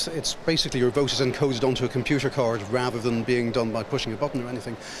it's basically your vote is encoded onto a computer card rather than being done by pushing a button or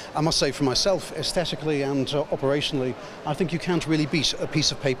anything. I must say, for myself, aesthetically and operationally, I think you can't really beat a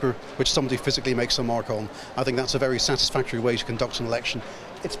piece of paper which somebody physically makes a mark on. I think that's a very satisfactory way to conduct an election.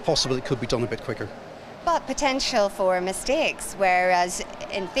 It's possible it could be done a bit quicker. But potential for mistakes, whereas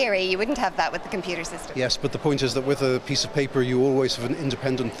in theory you wouldn't have that with the computer system. Yes, but the point is that with a piece of paper you always have an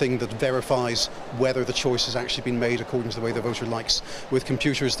independent thing that verifies whether the choice has actually been made according to the way the voter likes. With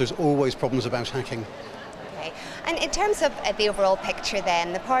computers there's always problems about hacking. Okay, and in terms of the overall picture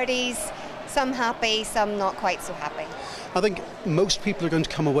then, the parties, some happy, some not quite so happy? I think most people are going to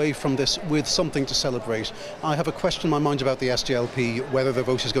come away from this with something to celebrate. I have a question in my mind about the SDLP, whether the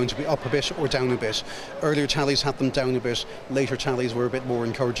vote is going to be up a bit or down a bit. Earlier tallies had them down a bit, later tallies were a bit more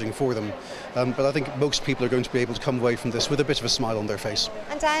encouraging for them. But I think most people are going to be able to come away from this with a bit of a smile on their face.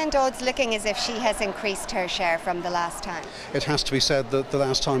 And Diane Dodd's looking as if she has increased her share from the last time. It has to be said that the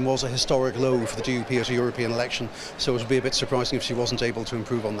last time was a historic low for the DUP at a European election, so it would be a bit surprising if she wasn't able to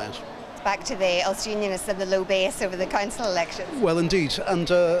improve on that. Back to the Ulster Unionists and the low base over the council elections. Well, indeed, and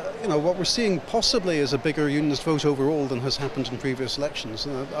what we're seeing possibly is a bigger unionist vote overall than has happened in previous elections.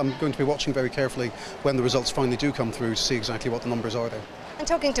 I'm going to be watching very carefully when the results finally do come through to see exactly what the numbers are there. And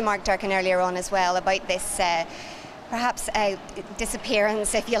talking to Mark Durkin earlier on as well about this perhaps a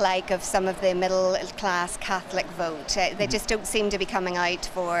disappearance, if you like, of some of the middle-class Catholic vote. They just don't seem to be coming out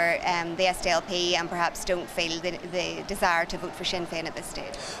for the SDLP and perhaps don't feel the desire to vote for Sinn Féin at this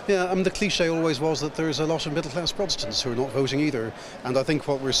stage. Yeah, the cliche always was that there's a lot of middle-class Protestants who are not voting either, and I think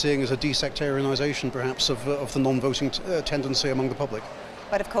what we're seeing is a desectarianisation perhaps of the non-voting tendency among the public.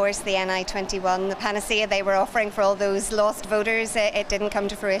 But of course the NI21, the panacea they were offering for all those lost voters, it didn't come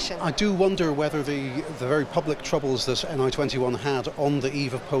to fruition. I do wonder whether the very public troubles that NI21 had on the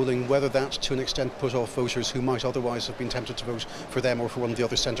eve of polling, whether that to an extent put off voters who might otherwise have been tempted to vote for them or for one of the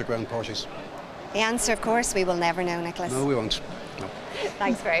other centre ground parties. The answer, of course, we will never know, Nicholas. No, we won't. No.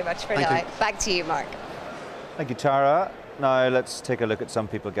 Thanks very much for now. Back to you, Mark. Thank you, Tara. Now let's take a look at some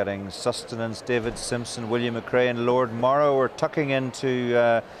people getting sustenance. David Simpson, William McRae and Lord Morrow are tucking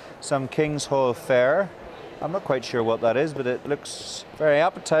into some King's Hall fare. I'm not quite sure what that is, but it looks very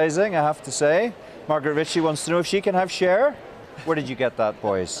appetising, I have to say. Margaret Ritchie wants to know if she can have share. Where did you get that,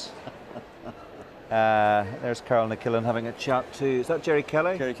 boys? There's Carol McKillen having a chat to, is that Jerry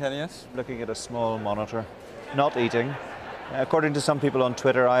Kelly? Jerry Kelly, yes. Looking at a small monitor, not eating. According to some people on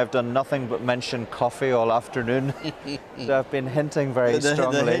Twitter, I have done nothing but mention coffee all afternoon. So I've been hinting very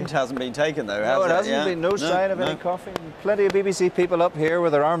strongly. The hint hasn't been taken, though, has it? No, it hasn't been. No sign of any coffee. Plenty of BBC people up here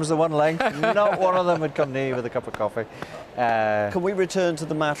with their arms the one length. Not one of them would come near with a cup of coffee. Can we return to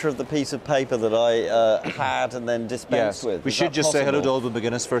the matter of the piece of paper that I had and then dispensed with? We should just say hello to Alban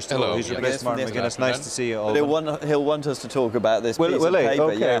McGuinness first of all. He's replaced Martin McGuinness. Nice to see you, Alban. But he'll want us to talk about this piece of he? paper.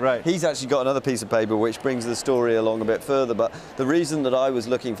 Okay, right. He's actually got another piece of paper which brings the story along a bit further, but the reason that I was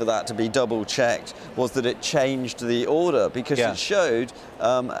looking for that to be double checked was that it changed the order, because it showed,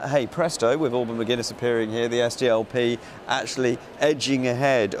 hey presto, with Alban McGuinness appearing here, the SDLP actually edging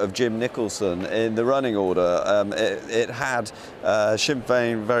ahead of Jim Nicholson in the running order. It had Sinn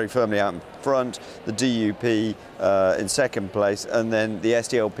Féin very firmly out in front, the DUP in second place, and then the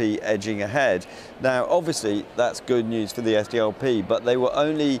SDLP edging ahead. Now, obviously, that's good news for the SDLP, but they were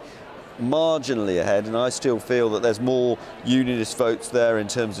only marginally ahead, and I still feel that there's more unionist votes there in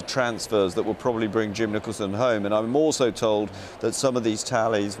terms of transfers that will probably bring Jim Nicholson home. And I'm also told that some of these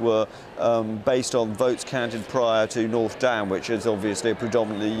tallies were based on votes counted prior to North Down, which is obviously a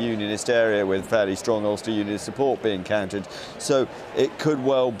predominantly unionist area with fairly strong Ulster unionist support being counted. So it could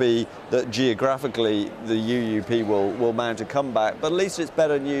well be that geographically the UUP will mount a comeback, but at least it's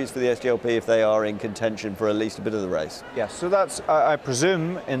better news for the SDLP if they are in contention for at least a bit of the race. Yes, so that's, I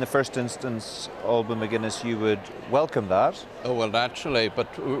presume, in the first instance, Alban McGuinness, you would welcome that. Oh, well, naturally, but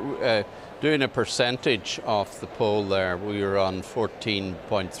doing a percentage of the poll there, we were on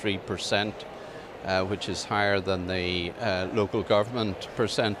 14.3%, which is higher than the local government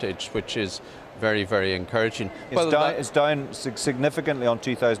percentage, which is very, very encouraging. It's down significantly on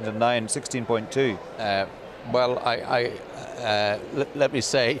 2009, 16.2. Well, let me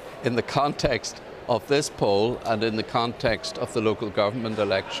say, in the context of this poll and in the context of the local government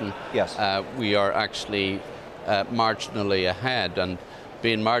election, we are actually marginally ahead, and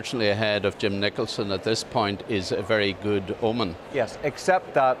being marginally ahead of Jim Nicholson at this point is a very good omen. Yes,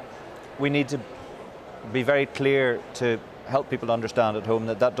 except that we need to be very clear to help people understand at home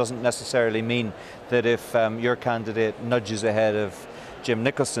that that doesn't necessarily mean that if your candidate nudges ahead of Jim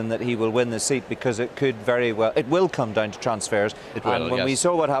Nicholson that he will win the seat, because it could very well, it will come down to transfers. It will, and when we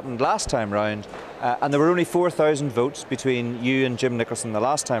saw what happened last time round, and there were only 4,000 votes between you and Jim Nicholson the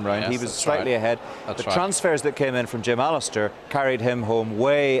last time round, he was slightly ahead. The transfers that came in from Jim Allister carried him home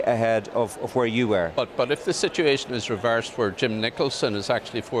way ahead of where you were. But if the situation is reversed, where Jim Nicholson is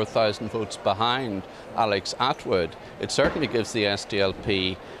actually 4,000 votes behind Alex Atwood, it certainly gives the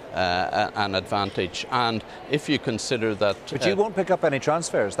SDLP an advantage. And if you consider that... But you won't pick up any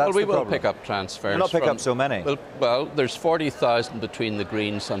transfers, that's well, we the problem. will pick up transfers. You'll not pick up so many. Well, there's 40,000 between the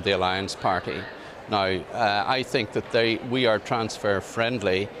Greens and the Alliance Party. Now, I think that we are transfer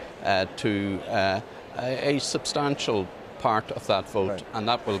friendly to a substantial part of that vote, and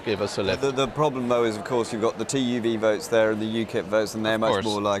that will give us a lift. The problem, though, is, of course, you've got the TUV votes there and the UKIP votes, and they're much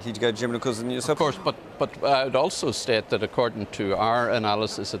more likely to go to Jim Nicholson than yourself. Of course, but I would also state that according to our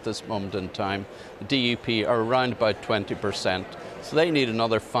analysis at this moment in time, the DUP are around about 20%, so they need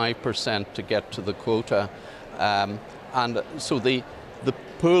another 5% to get to the quota, and so the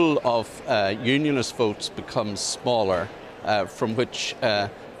pool of unionist votes becomes smaller, from which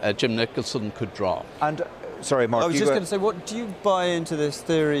Jim Nicholson could draw. And sorry, Mark. I was just going to say, what do you buy into this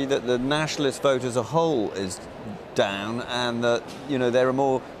theory that the nationalist vote as a whole is down, and that there are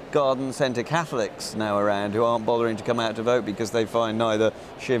more garden centre Catholics now around who aren't bothering to come out to vote because they find neither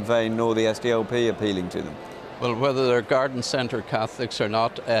Sinn Féin nor the SDLP appealing to them? Well, whether they're garden centre Catholics or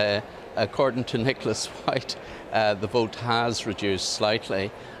not, according to Nicholas White, the vote has reduced slightly,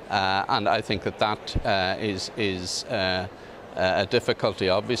 and I think that is a difficulty,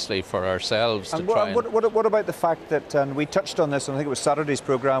 obviously, for ourselves to try. What about the fact that, and we touched on this, and I think it was Saturday's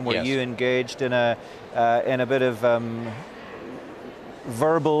programme, where you engaged in a bit of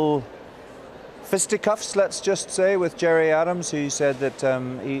verbal fisticuffs, let's just say, with Jerry Adams, who said that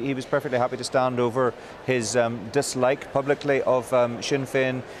he was perfectly happy to stand over his dislike publicly of Sinn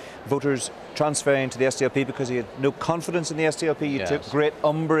Féin voters transferring to the SDLP because he had no confidence in the SDLP. You took great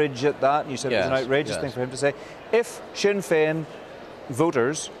umbrage at that, and you said it was an outrageous thing for him to say. If Sinn Féin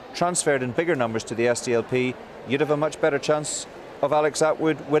voters transferred in bigger numbers to the SDLP, you'd have a much better chance of Alex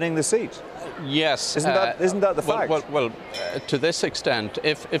Atwood winning the seat. Yes. Isn't that the fact? Well, to this extent,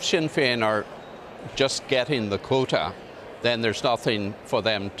 if Sinn Féin are just getting the quota, then there's nothing for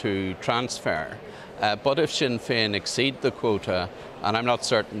them to transfer. But if Sinn Féin exceed the quota, and I'm not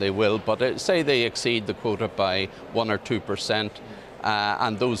certain they will, but say they exceed the quota by 1 or 2%,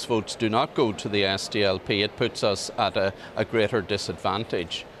 and those votes do not go to the SDLP, it puts us at a greater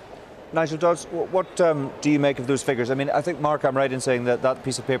disadvantage. Nigel Dodds, what do you make of those figures? I mean, I think, Mark, I'm right in saying that that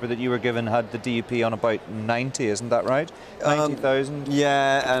piece of paper that you were given had the DUP on about 90, isn't that right? 90,000?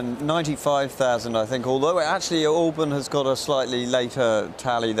 Yeah, and 95,000, I think, although actually Alban has got a slightly later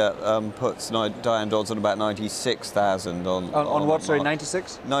tally that puts Diane Dodds on about 96,000 on what, sorry,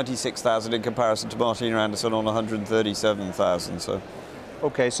 96? 96,000 in comparison to Martina Anderson on 137,000, so...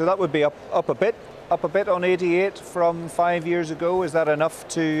 OK, so that would be up a bit. Up a bit on 88 from 5 years ago. Is that enough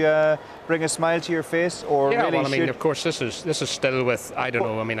to bring a smile to your face, or yeah, really? Well, I mean, of course, this is still with, I don't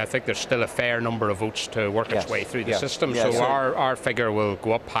know. I mean, I think there's still a fair number of votes to work its way through the system. Yeah, so our figure will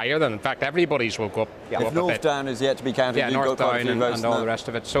go up higher than. In fact, everybody's will go up. Yeah. Go if up North a bit. Down is yet to be counted. Yeah, North Down and all the rest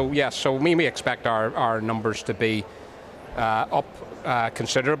of it. So so we expect our numbers to be up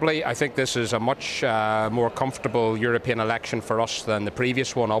considerably. I think this is a much more comfortable European election for us than the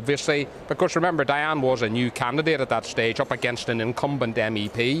previous one, obviously. Because remember, Diane was a new candidate at that stage, up against an incumbent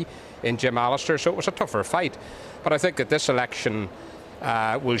MEP in Jim Allister, so it was a tougher fight. But I think that this election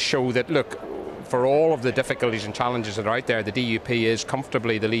will show that, look, for all of the difficulties and challenges that are out there, the DUP is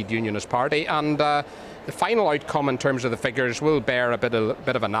comfortably the lead unionist party, and the final outcome in terms of the figures will bear a bit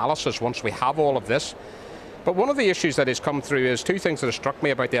of analysis once we have all of this. But one of the issues that has come through is two things that have struck me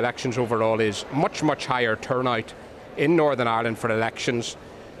about the elections overall is much, much higher turnout in Northern Ireland for elections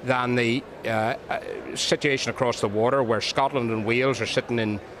than the situation across the water, where Scotland and Wales are sitting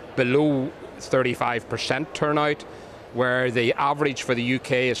in below 35% turnout, where the average for the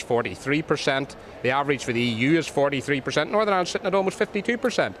UK is 43%, the average for the EU is 43%, Northern Ireland's sitting at almost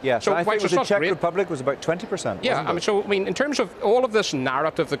 52%. Yeah, so I think the Czech Republic was about 20%. Yeah, I mean, in terms of all of this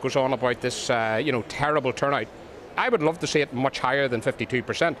narrative that goes on about this, terrible turnout, I would love to see it much higher than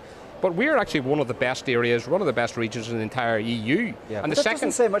 52%. But we're actually one of the best areas, one of the best regions in the entire EU. Yeah. And that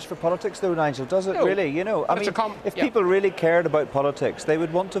doesn't say much for politics, though, Nigel, does it? No. Really? You know, I mean, if people really cared about politics, they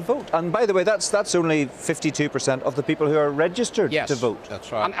would want to vote. And by the way, that's only 52% of the people who are registered to vote.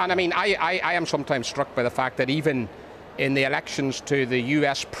 That's right. And I mean, I am sometimes struck by the fact that even in the elections to the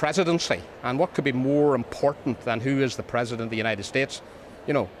US presidency, and what could be more important than who is the president of the United States,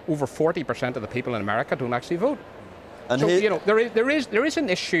 over 40% of the people in America don't actually vote. And so, there is an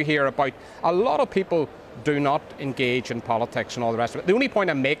issue here about a lot of people do not engage in politics and all the rest of it. The only point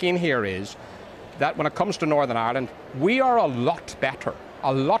I'm making here is that when it comes to Northern Ireland, we are a lot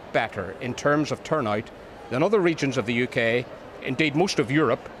better in terms of turnout than other regions of the UK, indeed most of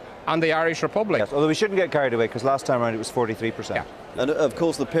Europe, and the Irish Republic. Yes, although we shouldn't get carried away, because last time around it was 43%. Yeah. And of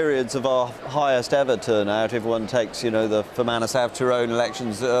course the periods of our highest ever turnout, if one takes, the Fermanagh South Tyrone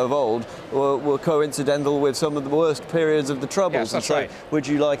elections of old, were coincidental with some of the worst periods of the Troubles. Yes, that's and so right. Would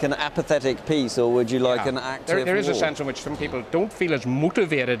you like an apathetic peace, or would you like an active There is a war? sense in which some people don't feel as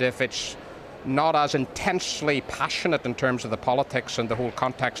motivated if it's not as intensely passionate in terms of the politics and the whole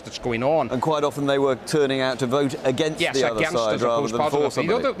context that's going on. And quite often they were turning out to vote against the other side as rather opposed than for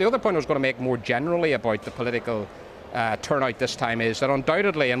somebody. the other point I was going to make more generally about the political turnout this time is that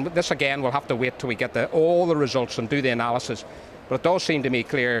undoubtedly, and this again we'll have to wait till we get all the results and do the analysis, but it does seem to me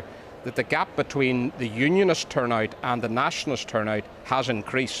clear that the gap between the unionist turnout and the nationalist turnout has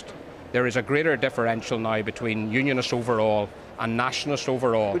increased. There is a greater differential now between unionists overall and nationalists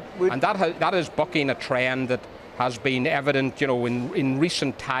overall, and that is bucking a trend that has been evident, in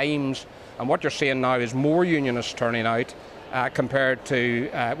recent times. And what you're seeing now is more unionists turning out compared to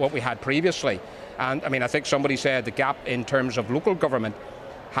what we had previously. And I mean, I think somebody said the gap in terms of local government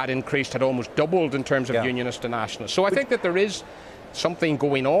had increased, had almost doubled in terms of unionists to nationalists. So I think that there is something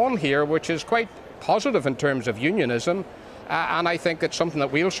going on here which is quite positive in terms of unionism. And I think it's something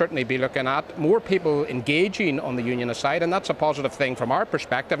that we'll certainly be looking at, more people engaging on the unionist side, and that's a positive thing from our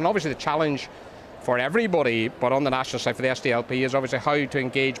perspective. And obviously the challenge for everybody, but on the national side for the SDLP, is obviously how to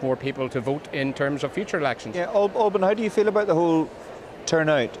engage more people to vote in terms of future elections. Yeah, Alban, how do you feel about the whole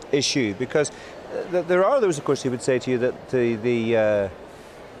turnout issue? Because there are those, of course, who would say to you that the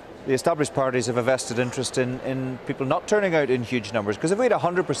established parties have a vested interest in people not turning out in huge numbers. Because if we had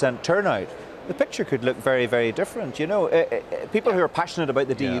 100% turnout, the picture could look very, very different. People who are passionate about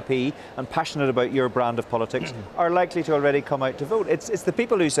the DUP and passionate about your brand of politics are likely to already come out to vote. It's the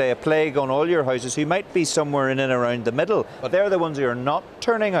people who say a plague on all your houses, who might be somewhere in and around the middle, but they're the ones who are not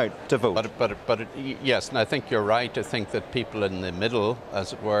turning out to vote. But yes, and I think you're right. I think that people in the middle,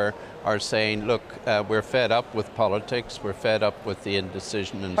 as it were, are saying, look, we're fed up with politics, we're fed up with the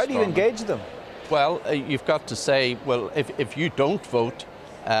indecision and how do you engage them? Well, you've got to say, well, if you don't vote,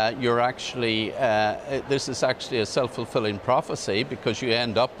 you're actually, this is actually a self-fulfilling prophecy, because you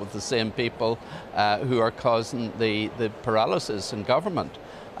end up with the same people who are causing the paralysis in government.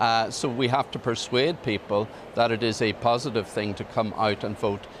 So we have to persuade people that it is a positive thing to come out and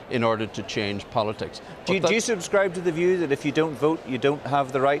vote in order to change politics. Do you subscribe to the view that if you don't vote, you don't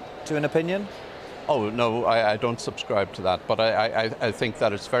have the right to an opinion? Oh, no, I don't subscribe to that, but I think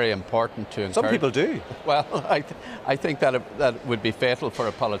that it's very important to encourage... Some people do. Well, I think that would be fatal for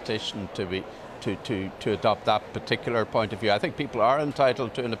a politician to adopt that particular point of view. I think people are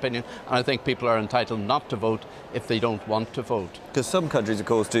entitled to an opinion, and I think people are entitled not to vote if they don't want to vote. Because some countries, of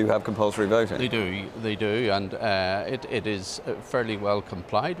course, do have compulsory voting. They do, and it is fairly well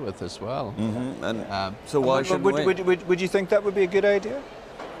complied with as well. Mm-hmm. And so why shouldn't we? Would you think that would be a good idea?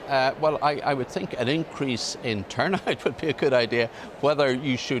 Well, I would think an increase in turnout would be a good idea. Whether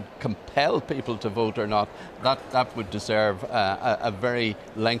you should compel people to vote or not, that would deserve a very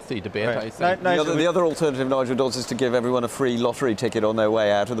lengthy debate, right. I think. The other alternative, Nigel Dodds, is to give everyone a free lottery ticket on their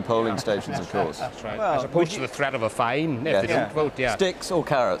way out of the polling stations, of course. That's right. Well, as opposed to the threat of a fine if they don't vote, Sticks or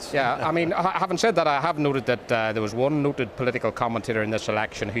carrots? Yeah, I mean, having said that, I have noted that there was one noted political commentator in this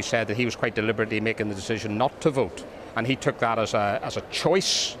election who said that he was quite deliberately making the decision not to vote. And he took that as a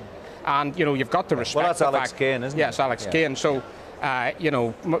choice, and you've got to respect. Well, that's Alex Kane, isn't it? Yes, Alex Kane. So,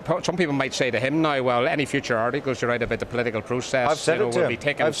 some people might say to him now, well, any future articles you write about the political process, I've said it to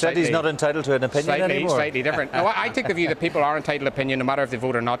him. I've said he's not entitled to an opinion anymore. Slightly different. No, I take the view that people are entitled to opinion, no matter if they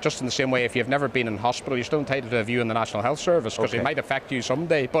vote or not. Just in the same way, if you've never been in hospital, you're still entitled to a view in the National Health Service because it might affect you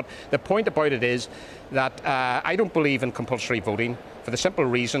someday. But the point about it is that I don't believe in compulsory voting, for the simple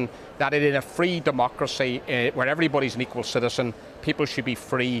reason that in a free democracy where everybody's an equal citizen, people should be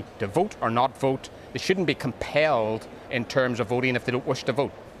free to vote or not vote. They shouldn't be compelled in terms of voting if they don't wish to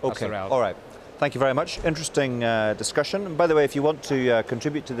vote. Okay, all right. Thank you very much. Interesting discussion. And by the way, if you want to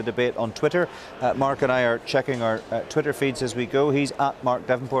contribute to the debate on Twitter, Mark and I are checking our Twitter feeds as we go. He's at Mark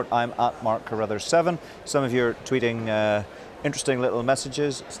Devonport, I'm at Mark Carruthers7. Some of you are tweeting interesting little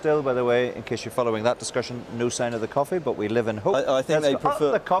messages. Still, by the way, in case you're following that discussion, no sign of the coffee, but we live in hope. I think they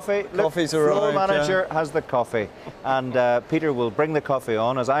prefer the coffee. Coffee's Look, arrived. floor manager has the coffee, and Peter will bring the coffee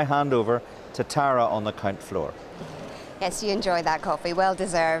on as I hand over to Tara on the count floor. Yes, you enjoy that coffee, well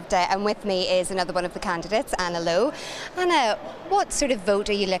deserved. And with me is another one of the candidates, Anna Lowe. Anna, what sort of vote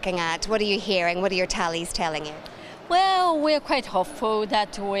are you looking at? What are you hearing? What are your tallies telling you? Well, we're quite hopeful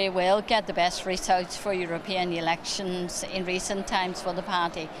that we will get the best results for European elections in recent times for the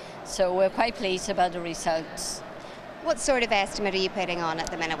party. So we're quite pleased about the results. What sort of estimate are you putting on at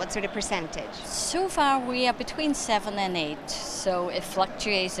the minute? What sort of percentage? So far we are between 7 and 8. So it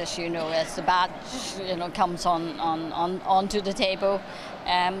fluctuates, as you know, as the badge comes onto the table.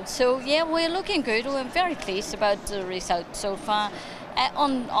 So yeah, we're looking good. We're very pleased about the results so far.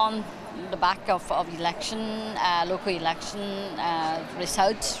 On the back of local election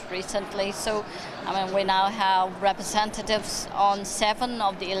results recently. So, I mean, we now have representatives on 7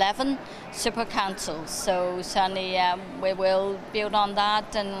 of the 11 super councils. So certainly we will build on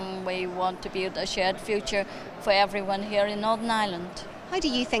that, and we want to build a shared future for everyone here in Northern Ireland. How do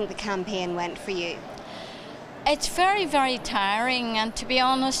you think the campaign went for you? It's very, very tiring, and to be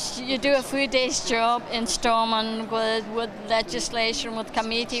honest, you do a full day's job in Stormont with legislation, with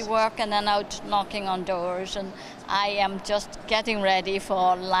committee work, and then out knocking on doors. And I am just getting ready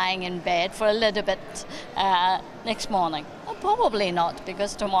for lying in bed for a little bit next morning. Well, probably not,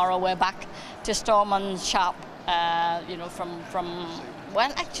 because tomorrow we're back to Stormont sharp.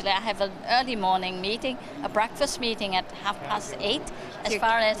 Well, actually, I have an early morning meeting, a breakfast meeting at 8:30, as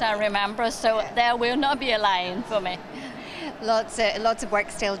far as I remember, so there will not be a line for me. Lots of work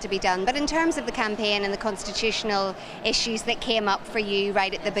still to be done. But in terms of the campaign and the constitutional issues that came up for you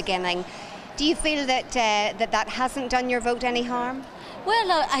right at the beginning, do you feel that that hasn't done your vote any harm?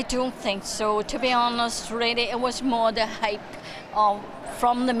 Well, I don't think so. To be honest, really, it was more the hype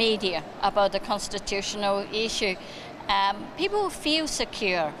from the media about the constitutional issue. People feel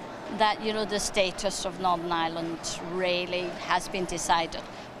secure that the status of Northern Ireland really has been decided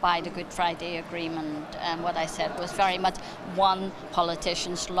by the Good Friday Agreement, and what I said was very much one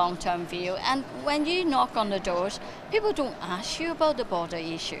politician's long-term view. And when you knock on the doors, people don't ask you about the border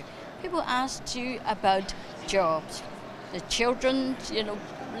issue. People ask you about jobs. The children,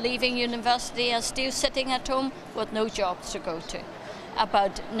 leaving university are still sitting at home with no jobs to go to.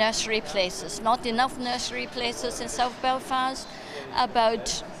 About nursery places, not enough nursery places in South Belfast,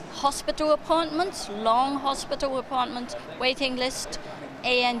 about hospital appointments, long hospital appointments, waiting list,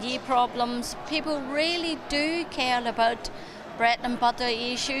 A&E problems. People really do care about bread and butter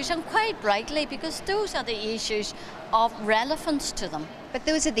issues, and quite rightly, because those are the issues of relevance to them. But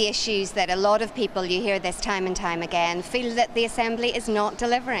those are the issues that a lot of people, you hear this time and time again, feel that the Assembly is not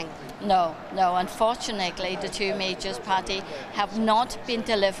delivering. No, unfortunately the two major parties have not been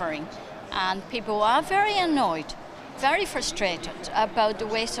delivering, and people are very annoyed, very frustrated about the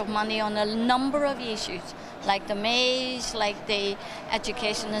waste of money on a number of issues, like the maize, like the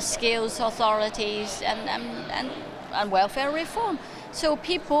education and skills authorities, and welfare reform. So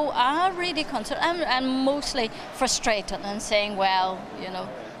people are really concerned and mostly frustrated and saying, well,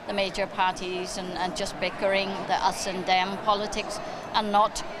 the major parties and just bickering, the us and them politics, are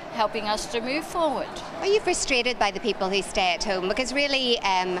not helping us to move forward. Are you frustrated by the people who stay at home? Because really,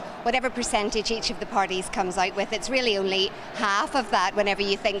 whatever percentage each of the parties comes out with, it's really only half of that whenever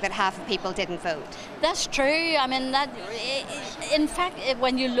you think that half of people didn't vote. That's true. I mean, in fact,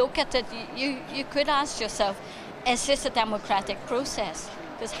 when you look at it, you could ask yourself, is this a democratic process?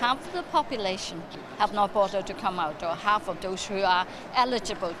 Because half of the population have not bothered to come out, or half of those who are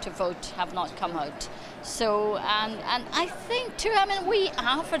eligible to vote have not come out. So, and I think too, I mean, we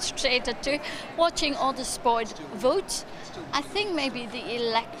are frustrated too, watching all the spoiled votes. I think maybe the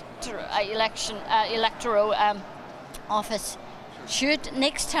electoral office should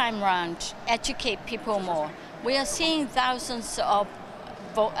next time round educate people more. We are seeing thousands of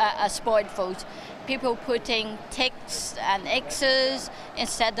spoiled votes. People putting ticks and X's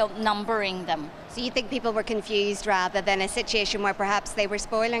instead of numbering them. So you think people were confused rather than a situation where perhaps they were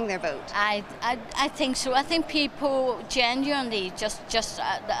spoiling their vote? I think so. I think people genuinely just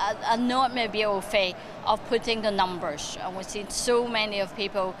are not maybe au fait of putting the numbers. And we've seen so many of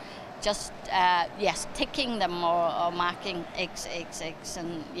people just, ticking them or marking X,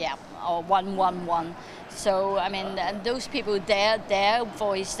 and or 111. So, I mean, and those people, their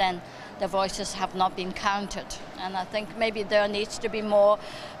voice then, the voices have not been counted. And I think maybe there needs to be more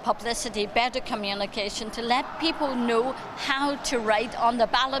publicity, better communication to let people know how to write on the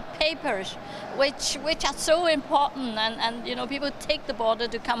ballot papers, which are so important. And people take the bother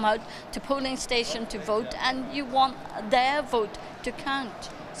to come out to polling station to vote, and you want their vote to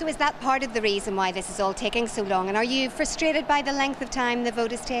count. So is that part of the reason why this is all taking so long? And are you frustrated by the length of time the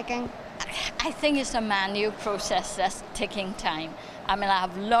vote is taking? I think it's a manual process that's taking time. I mean, I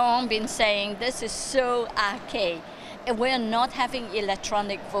have long been saying this is so archaic. If we're not having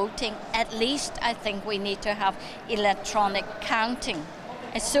electronic voting, at least I think we need to have electronic counting.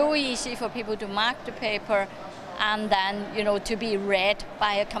 It's so easy for people to mark the paper and then, to be read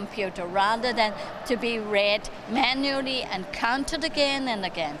by a computer rather than to be read manually and counted again and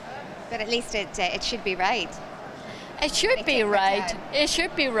again. But at least it should be right. It should be right. It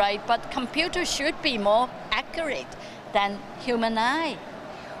should be right, but computers should be more accurate than human eye.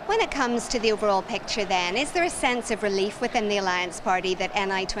 When it comes to the overall picture then, is there a sense of relief within the Alliance Party that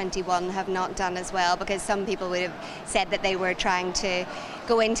NI21 have not done as well? Because some people would have said that they were trying to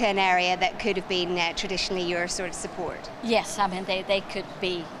go into an area that could have been traditionally your sort of support. Yes, I mean, they could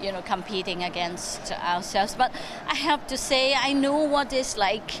be, competing against ourselves. But I have to say, I know what it's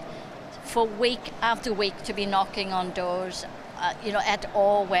like for week after week to be knocking on doors, at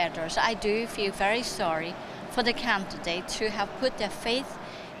all weathers. I do feel very sorry for the candidates who have put their faith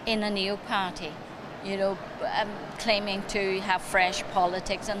in a new party, claiming to have fresh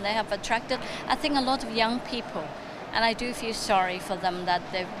politics, and they have attracted, I think, a lot of young people. And I do feel sorry for them that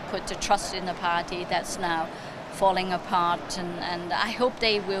they've put the trust in a party that's now falling apart, and I hope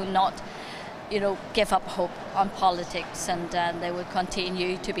they will not give up hope on politics, and they will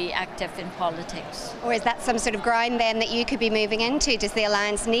continue to be active in politics. Or is that some sort of ground then that you could be moving into? Does the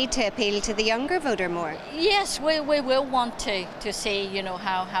Alliance need to appeal to the younger voter more? Yes, we will want to see,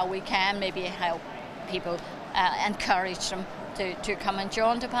 how we can maybe help people, encourage them to come and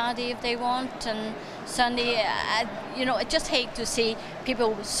join the party if they want. And certainly, I just hate to see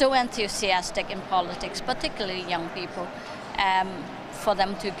people so enthusiastic in politics, particularly young people, for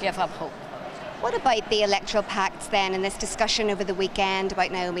them to give up hope. What about the electoral pacts then, and this discussion over the weekend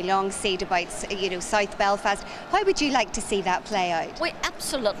about Naomi Longseed, about South Belfast? How would you like to see that play out? We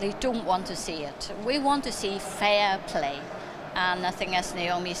absolutely don't want to see it. We want to see fair play. And I think, as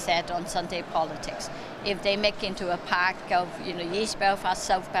Naomi said on Sunday Politics, if they make into a pact of East Belfast,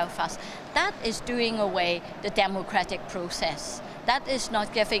 South Belfast, that is doing away the democratic process. That is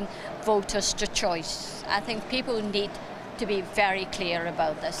not giving voters the choice. I think people need to be very clear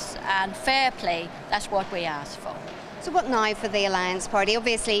about this, and fair play, that's what we ask for. So what now for the Alliance Party?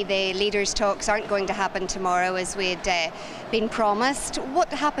 Obviously the leaders' talks aren't going to happen tomorrow as we'd been promised. What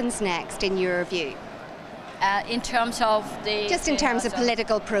happens next in your view? in terms of the... Just in terms of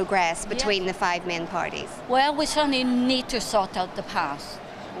political progress between the five main parties? Well, we certainly need to sort out the past.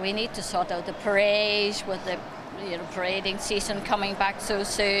 We need to sort out the parades with the parading season coming back so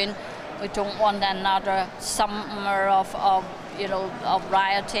soon. We don't want another summer of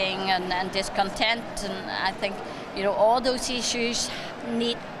rioting and discontent. And I think, all those issues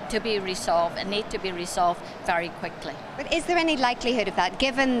need to be resolved and need to be resolved very quickly. But is there any likelihood of that,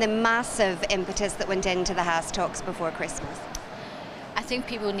 given the massive impetus that went into the Haas talks before Christmas? I think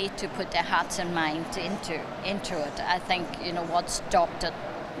people need to put their hearts and minds into it. I think, what stopped it,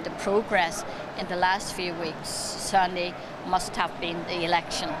 the progress in the last few weeks certainly must have been the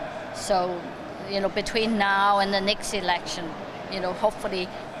election. So, between now and the next election, hopefully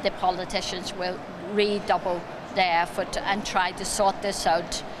the politicians will redouble their effort and try to sort this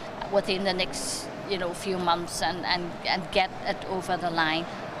out within the next, few months and get it over the line.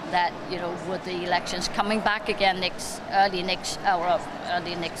 That, with the elections coming back again next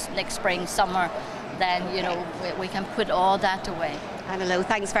spring, summer, then, we can put all that away. Anna Lowe,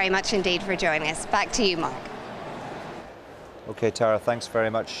 thanks very much indeed for joining us. Back to you, Mark. Okay, Tara, thanks very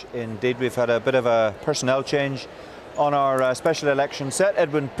much indeed. We've had a bit of a personnel change on our special election set.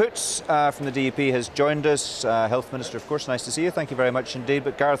 Edwin Poots from the DUP has joined us, Health Minister, of course. Nice to see you. Thank you very much indeed.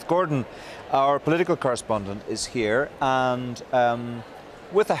 But Gareth Gordon, our political correspondent, is here, and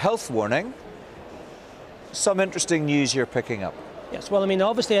with a health warning, some interesting news you're picking up. Yes, well, I mean,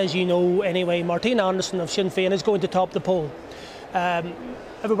 obviously, as you know anyway, Martina Anderson of Sinn Féin is going to top the poll.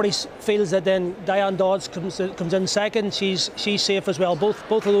 Everybody feels that then Diane Dodds comes in second. She's safe as well. Both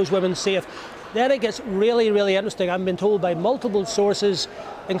of those women safe. Then it gets really, really interesting. I've been told by multiple sources,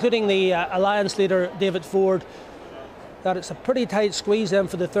 including the Alliance leader David Ford, that it's a pretty tight squeeze then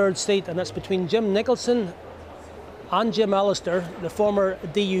for the third seat, and that's between Jim Nicholson and Jim Allister, the former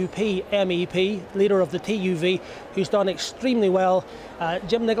DUP MEP, leader of the TUV, who's done extremely well.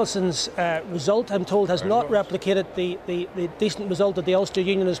 Jim Nicholson's result, I'm told, has not replicated the decent result that the Ulster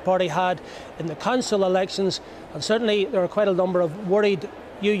Unionist Party had in the council elections, and certainly there are quite a number of worried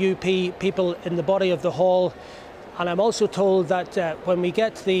UUP people in the body of the hall. And I'm also told that when we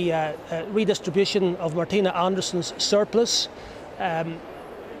get the redistribution of Martina Anderson's surplus,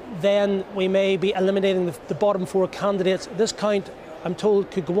 then we may be eliminating the bottom four candidates. This count, I'm told,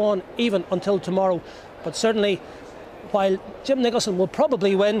 could go on even until tomorrow. But certainly, while Jim Nicholson will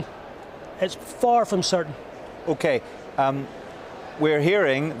probably win, it's far from certain. OK. We're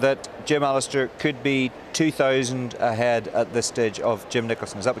hearing that Jim Allister could be 2,000 ahead at this stage of Jim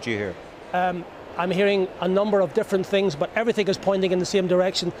Nicholson. Is that what you hear? I'm hearing a number of different things, but everything is pointing in the same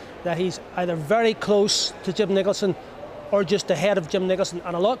direction, that he's either very close to Jim Nicholson or just ahead of Jim Nicholson.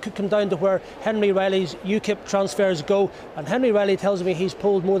 And a lot could come down to where Henry Riley's UKIP transfers go. And Henry Riley tells me he's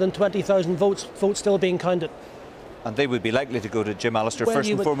polled more than 20,000 votes still being counted. And they would be likely to go to Jim Allister first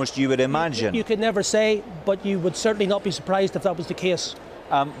and foremost, you would imagine. You could never say, but you would certainly not be surprised if that was the case.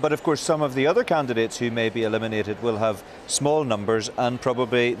 But of course, some of the other candidates who may be eliminated will have small numbers, and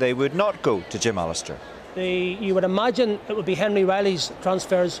probably they would not go to Jim Allister. You would imagine it would be Henry Riley's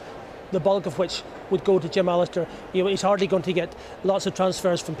transfers, the bulk of which would go to Jim Allister. He's hardly going to get lots of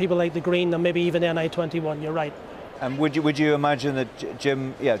transfers from people like the Green and maybe even NI21. You're right. And would you imagine that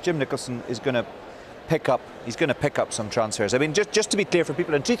Jim Nicholson is going to pick up? He's going to pick up some transfers. I mean, just to be clear for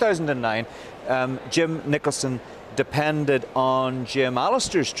people, in 2009, Jim Nicholson depended on Jim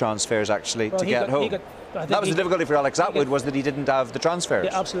Allister's transfers actually to get home. That was the difficulty for Alex Atwood, was that he didn't have the transfers.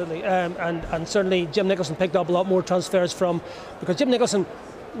 Yeah, absolutely. And certainly Jim Nicholson picked up a lot more transfers because Jim Nicholson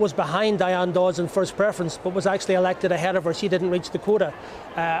was behind Diane Dodds in first preference, but was actually elected ahead of her. She didn't reach the quota.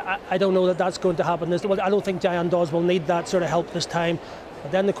 I don't know that that's going to happen. I don't think Diane Dodds will need that sort of help this time.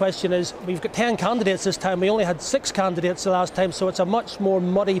 But then the question is, we've got 10 candidates this time. We only had 6 candidates the last time, so it's a much more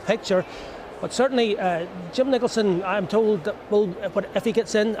muddy picture. But certainly, Jim Nicholson, I'm told, that if he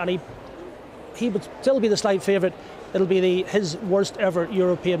gets in, and he would still be the slight favourite, it'll be his worst ever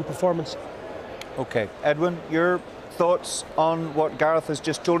European performance. OK. Edwin, your thoughts on what Gareth has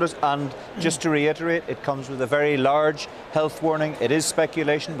just told us? And just to reiterate, it comes with a very large health warning. It is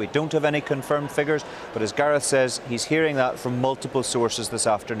speculation. We don't have any confirmed figures. But as Gareth says, he's hearing that from multiple sources this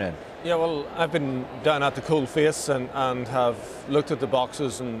afternoon. Yeah, well, I've been down at the coal face and have looked at the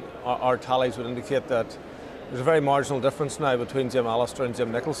boxes, and our tallies would indicate that there's a very marginal difference now between Jim Allister and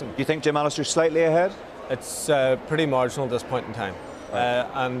Jim Nicholson. Do you think Jim Allister's slightly ahead? It's pretty marginal at this point in time.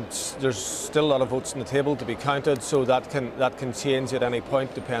 And there's still a lot of votes on the table to be counted, so that can change at any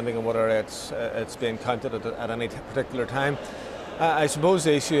point depending on whether it's being counted at any particular time. I suppose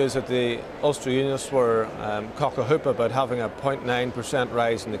the issue is that the Ulster Unionists were cock-a-hoop about having a 0.9%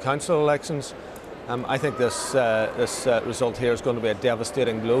 rise in the council elections. I think this result here is going to be a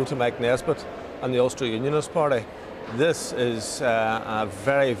devastating blow to Mike Nesbitt and the Ulster Unionist Party. This is a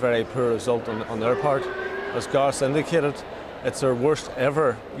very, very poor result on their part. As Garth indicated, it's their worst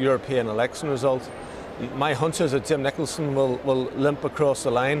ever European election result. My hunch is that Jim Nicholson will limp across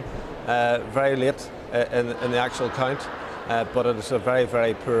the line very late in the actual count. But it is a very,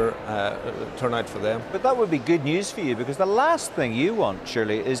 very poor turnout for them. But that would be good news for you, because the last thing you want,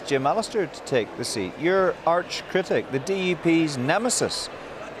 surely, is Jim Allister to take the seat. Your arch critic, the DUP's nemesis.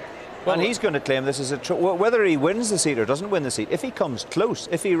 Well, and he's going to claim this is whether he wins the seat or doesn't win the seat. If he comes close,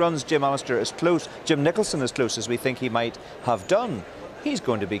 if he runs Jim Allister as close, Jim Nicholson as close as we think he might have done, he's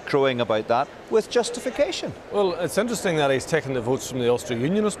going to be crowing about that with justification. Well, it's interesting that he's taking the votes from the Ulster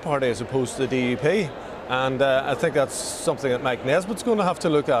Unionist Party as opposed to the DUP. And I think that's something that Mike Nesbitt's going to have to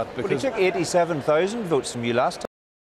look at. Because he took 87,000 votes from you last time.